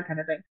 like that kind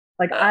of thing.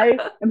 Like, I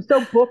am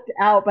so booked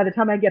out by the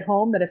time I get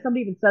home that if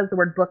somebody even says the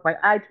word book, my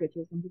eye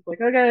twitches. I'm just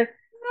like, okay.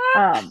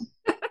 Um,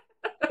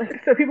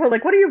 like, so people are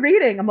like, "What are you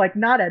reading?" I'm like,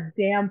 "Not a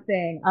damn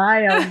thing.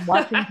 I am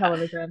watching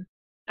television."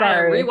 I am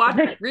Sorry.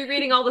 Like,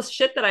 rereading all the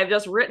shit that I've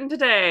just written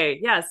today.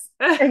 Yes.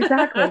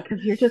 exactly,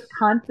 because you're just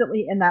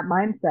constantly in that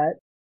mindset.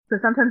 So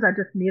sometimes I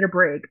just need a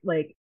break.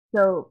 Like,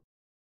 so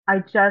I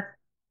just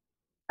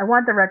I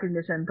want the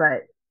recognition,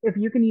 but if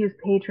you can use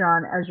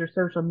Patreon as your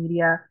social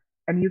media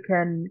and you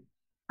can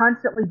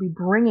constantly be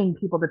bringing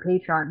people to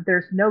Patreon,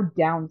 there's no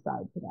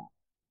downside to that,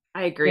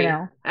 I you agree.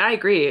 know? I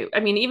agree. I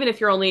mean, even if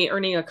you're only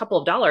earning a couple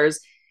of dollars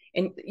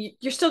and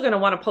you're still going to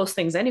want to post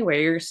things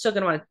anyway, you're still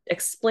going to want to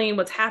explain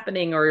what's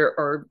happening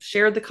or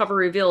share the cover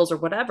reveals or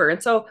whatever.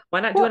 And so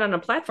why not do it Well, on a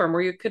platform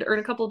where you could earn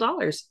a couple of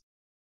dollars?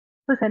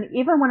 listen,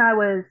 even when I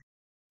was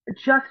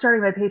just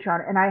starting my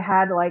Patreon and I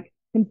had like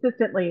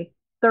consistently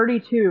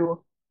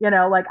 32,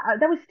 like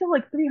that was still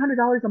like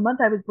 $300 a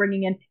month I was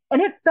bringing in.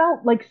 And it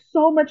felt like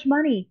so much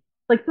money,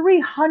 like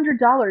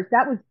 $300.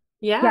 That was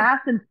Yeah. gas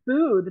and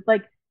food.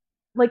 Like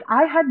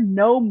I had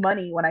no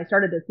money when I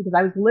started this because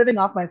I was living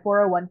off my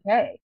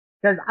 401k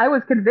because I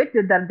was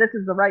convicted that this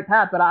is the right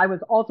path, but I was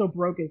also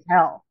broke as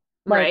hell.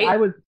 Like I Right.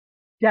 was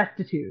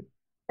destitute.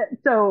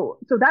 So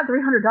that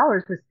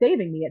 $300 was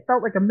saving me. It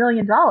felt like $1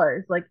 million.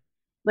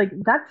 Like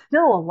that's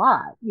still a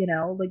lot.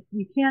 Like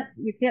you can't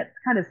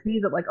kind of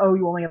sneeze at like, oh,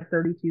 you only have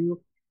 32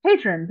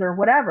 patrons or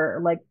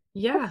whatever. Like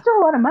that's Yeah. still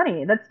a lot of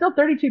money. That's still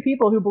 32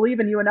 people who believe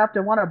in you enough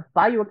to want to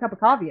buy you a cup of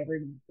coffee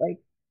every week. Like,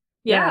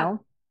 you Yeah.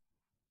 know.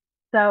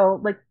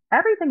 So like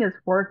everything is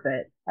worth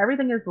it.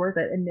 Everything is worth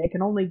it and it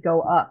can only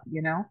go up.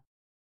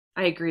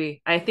 I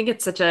agree. I think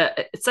it's such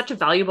a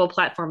valuable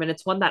platform, and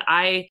it's one that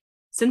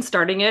since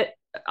starting it,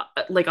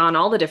 like on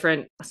all the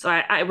different. So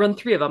I run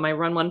three of them. I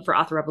run one for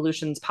Author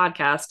Revolution's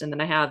podcast, and then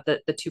I have the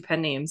two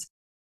pen names,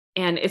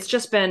 and it's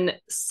just been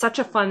such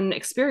a fun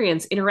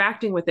experience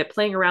interacting with it,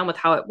 playing around with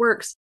how it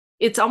works.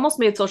 It's almost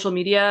made social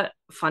media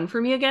fun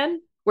for me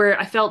again, where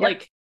I felt Yep.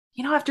 like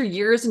after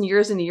years and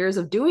years and years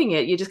of doing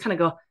it, you just kind of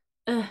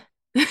go,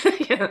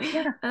 you know,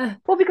 Yeah.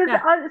 Well, because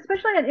yeah,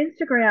 especially on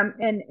Instagram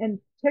and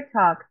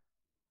TikTok,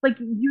 like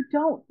you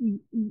don't,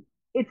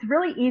 it's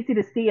really easy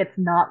to see it's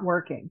not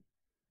working.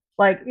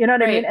 Like, you know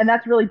what I mean? right, And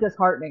that's really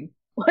disheartening.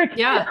 Like,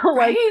 yeah, like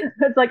right,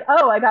 it's like,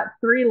 oh, I got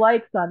 3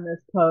 likes on this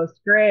post.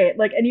 Great.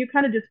 Like, and you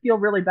kind of just feel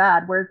really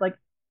bad. Whereas like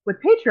with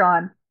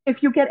Patreon,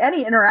 if you get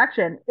any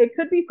interaction, it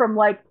could be from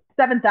like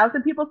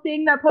 7,000 people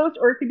seeing that post,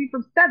 or it could be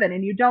from seven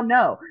and you don't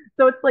know.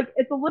 So it's like,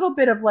 it's a little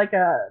bit of like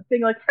a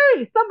thing like,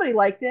 hey, somebody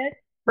liked it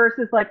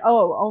versus like,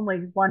 oh,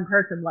 only one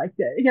person liked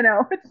it.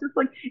 It's just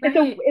like,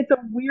 right. it's a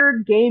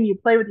weird game you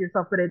play with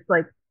yourself, but it's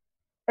like,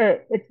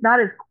 it's not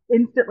as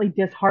instantly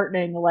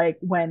disheartening like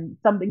when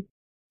something,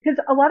 because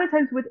a lot of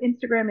times with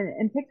Instagram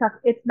and TikTok,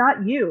 it's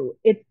not you,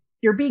 it's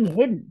you're being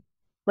hidden.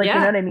 Like, you know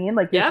Yeah. what I mean?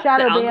 Like you're Yep. The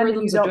shadow banned and you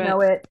algorithms are don't doing.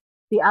 know it.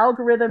 The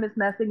algorithm is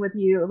messing with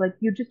you. Like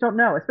you just don't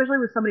know, especially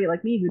with somebody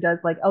like me who does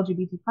like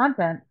LGBT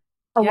content.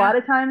 A lot Yeah.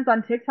 of times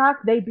on TikTok,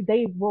 they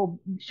will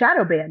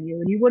shadow ban you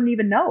and you wouldn't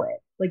even know it.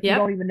 Like you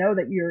don't Yep. even know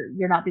that you're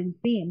not being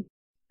seen.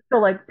 So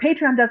like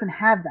Patreon doesn't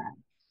have that.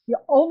 The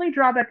only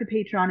drawback to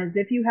Patreon is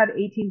if you have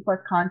 18 plus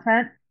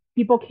content,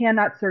 people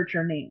cannot search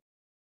your name.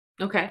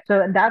 Okay. So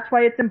and that's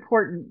why it's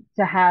important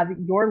to have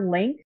your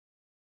link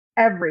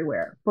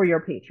everywhere for your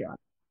Patreon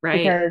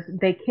Right. because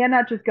they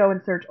cannot just go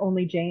and search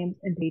only James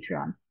and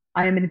Patreon.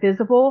 I am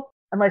invisible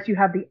unless you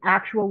have the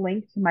actual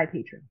link to my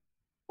Patreon.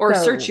 Or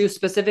search So you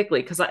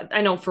specifically, because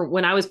I know for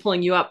when I was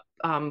pulling you up,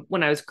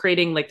 when I was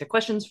creating like the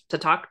questions to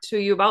talk to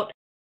you about,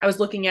 I was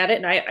looking at it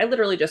and I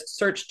literally just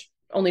searched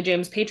only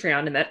James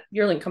Patreon and that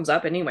your link comes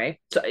up anyway.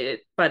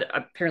 But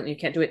apparently you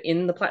can't do it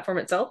in the platform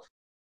itself.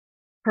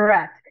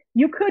 correct.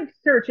 You could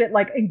search it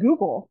like in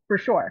Google for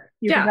sure.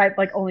 You can Yeah. type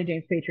like only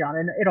James Patreon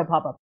and it'll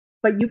pop up.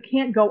 But you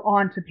can't go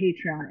on to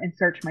Patreon and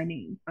search my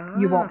name.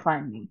 You won't Ah,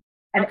 find me.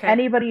 And okay.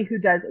 anybody who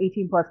does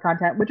 18 plus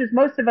content, which is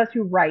most of us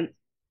who write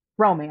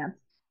romance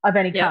of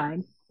any Yep.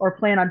 kind, or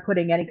plan on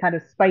putting any kind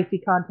of spicy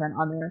content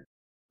on there.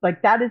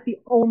 Like that is the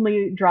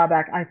only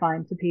drawback I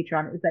find to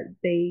Patreon is that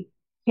they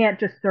can't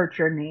just search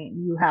your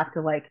name. You have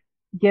to like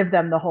give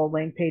them the whole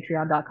link,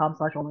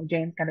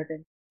 patreon.com/onlyjames kind of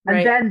thing. And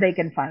Right. then they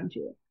can find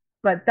you.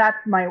 But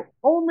that's my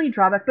only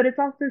drawback. But it's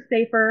also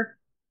safer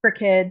for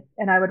kids.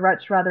 And I would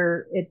much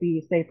rather it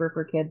be safer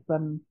for kids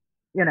than,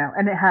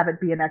 and have it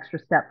be an extra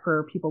step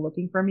for people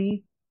looking for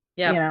me,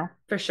 Yeah,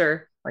 for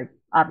sure. like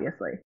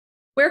obviously.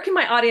 Where can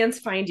my audience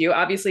find you?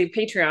 Obviously,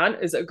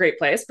 Patreon is a great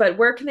place, but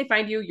where can they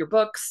find you, your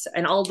books,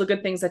 and all the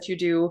good things that you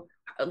do?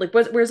 Like,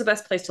 where's the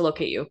best place to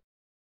locate you?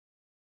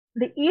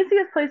 The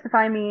easiest place to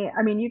find me,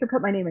 I mean, you can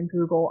put my name in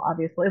Google,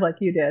 obviously, like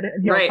you did,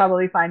 and you'll Right.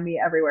 probably find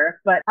me everywhere.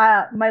 But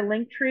my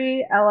link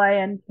tree,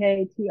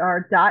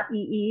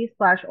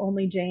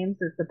 linktr.ee/onlyjames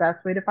is the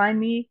best way to find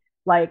me.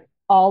 Like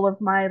all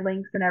of my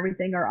links and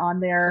everything are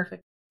on there.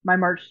 Perfect. My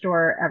merch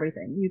store,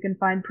 everything. You can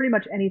find pretty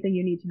much anything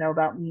you need to know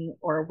about me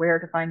or where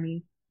to find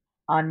me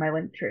on my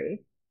link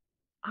tree.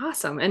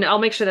 Awesome. And I'll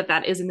make sure that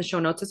that is in the show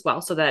notes as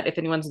well, so that if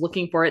anyone's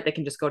looking for it, they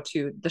can just go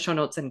to the show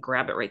notes and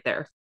grab it right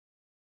there.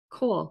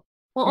 Cool.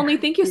 Well, Yeah, Only,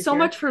 thank you so easier.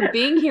 much for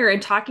being here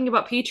and talking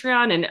about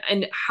Patreon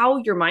and how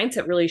your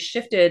mindset really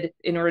shifted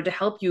in order to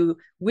help you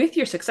with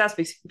your success,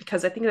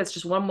 because I think that's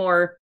just one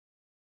more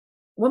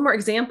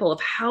example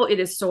of how it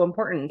is so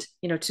important,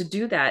 to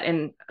do that.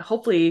 And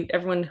hopefully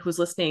everyone who's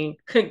listening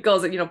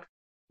goes,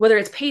 whether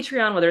it's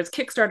Patreon, whether it's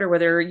Kickstarter,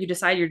 whether you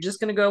decide you're just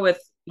going to go with,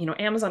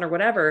 Amazon or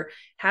whatever,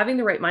 having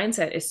the right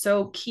mindset is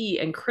so key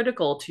and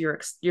critical to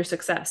your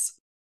success.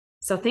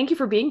 So thank you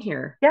for being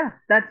here. Yeah,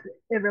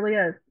 it really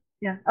is.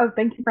 Yeah. Oh,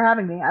 thank you for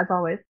having me, as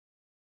always.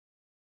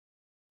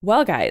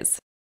 Well, guys,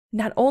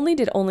 not only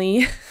did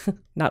Only,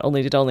 isn't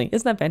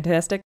that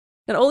fantastic?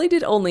 Not only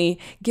did Only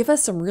give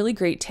us some really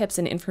great tips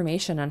and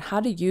information on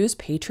how to use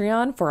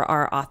Patreon for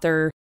our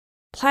author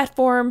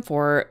platform,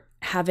 for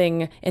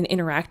having and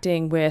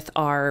interacting with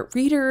our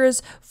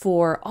readers,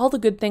 for all the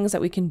good things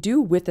that we can do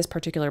with this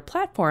particular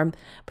platform,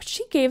 but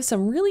she gave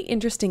some really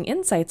interesting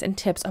insights and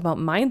tips about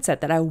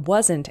mindset that I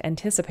wasn't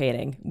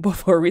anticipating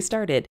before we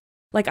started.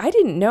 Like, I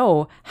didn't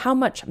know how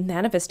much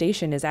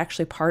manifestation is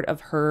actually part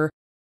of her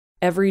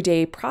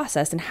everyday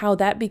process and how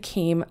that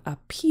became a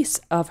piece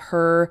of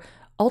her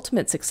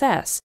ultimate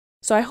success.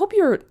 So I hope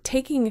you're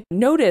taking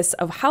notice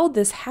of how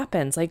this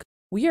happens. Like,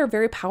 we are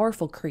very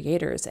powerful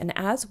creators, and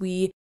as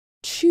we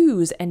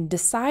choose and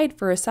decide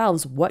for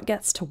ourselves what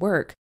gets to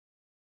work,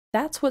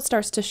 that's what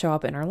starts to show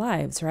up in our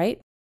lives,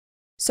 right?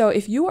 So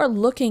if you are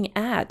looking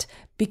at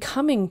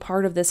becoming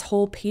part of this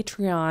whole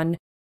Patreon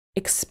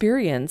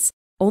experience,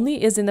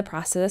 Only is in the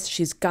process.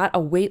 She's got a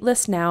wait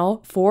list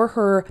now for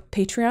her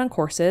Patreon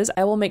courses.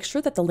 I will make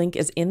sure that the link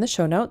is in the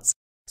show notes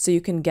so you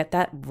can get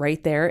that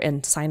right there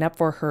and sign up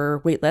for her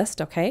wait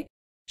list, okay?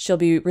 She'll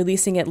be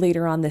releasing it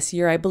later on this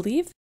year, I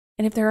believe.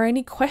 And if there are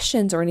any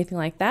questions or anything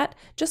like that,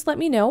 just let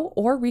me know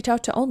or reach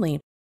out to Only.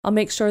 I'll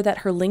make sure that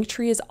her link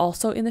tree is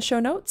also in the show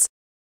notes.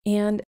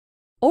 And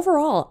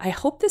overall, I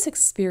hope this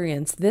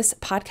experience, this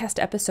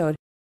podcast episode,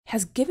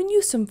 has given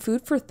you some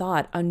food for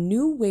thought on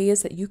new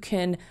ways that you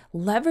can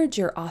leverage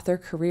your author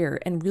career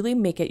and really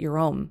make it your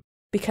own.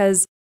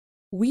 Because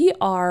we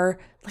are,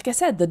 like I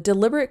said, the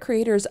deliberate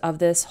creators of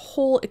this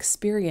whole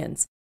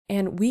experience,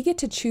 and we get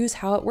to choose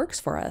how it works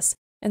for us.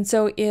 And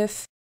so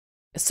if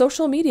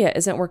social media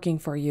isn't working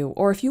for you,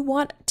 or if you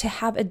want to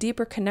have a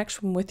deeper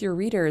connection with your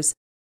readers,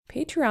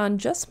 Patreon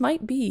just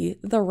might be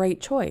the right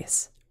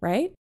choice,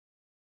 right?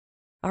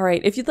 All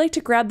right, if you'd like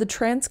to grab the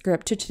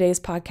transcript to today's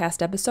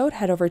podcast episode,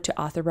 head over to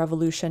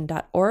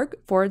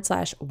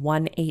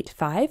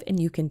authorrevolution.org/185 and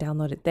you can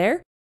download it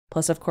there.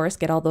 Plus, of course,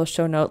 get all those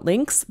show note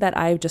links that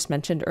I just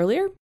mentioned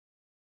earlier.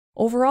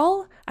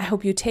 Overall, I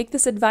hope you take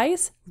this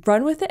advice,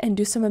 run with it, and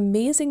do some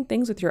amazing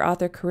things with your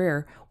author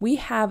career. We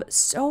have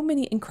so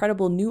many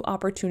incredible new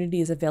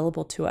opportunities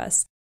available to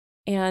us.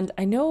 And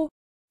I know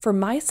for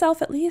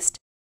myself, at least,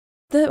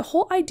 the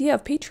whole idea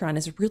of Patreon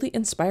is really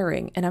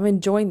inspiring, and I'm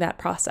enjoying that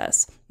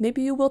process.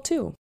 Maybe you will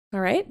too, all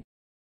right?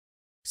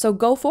 So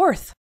go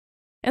forth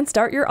and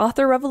start your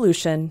author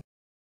revolution.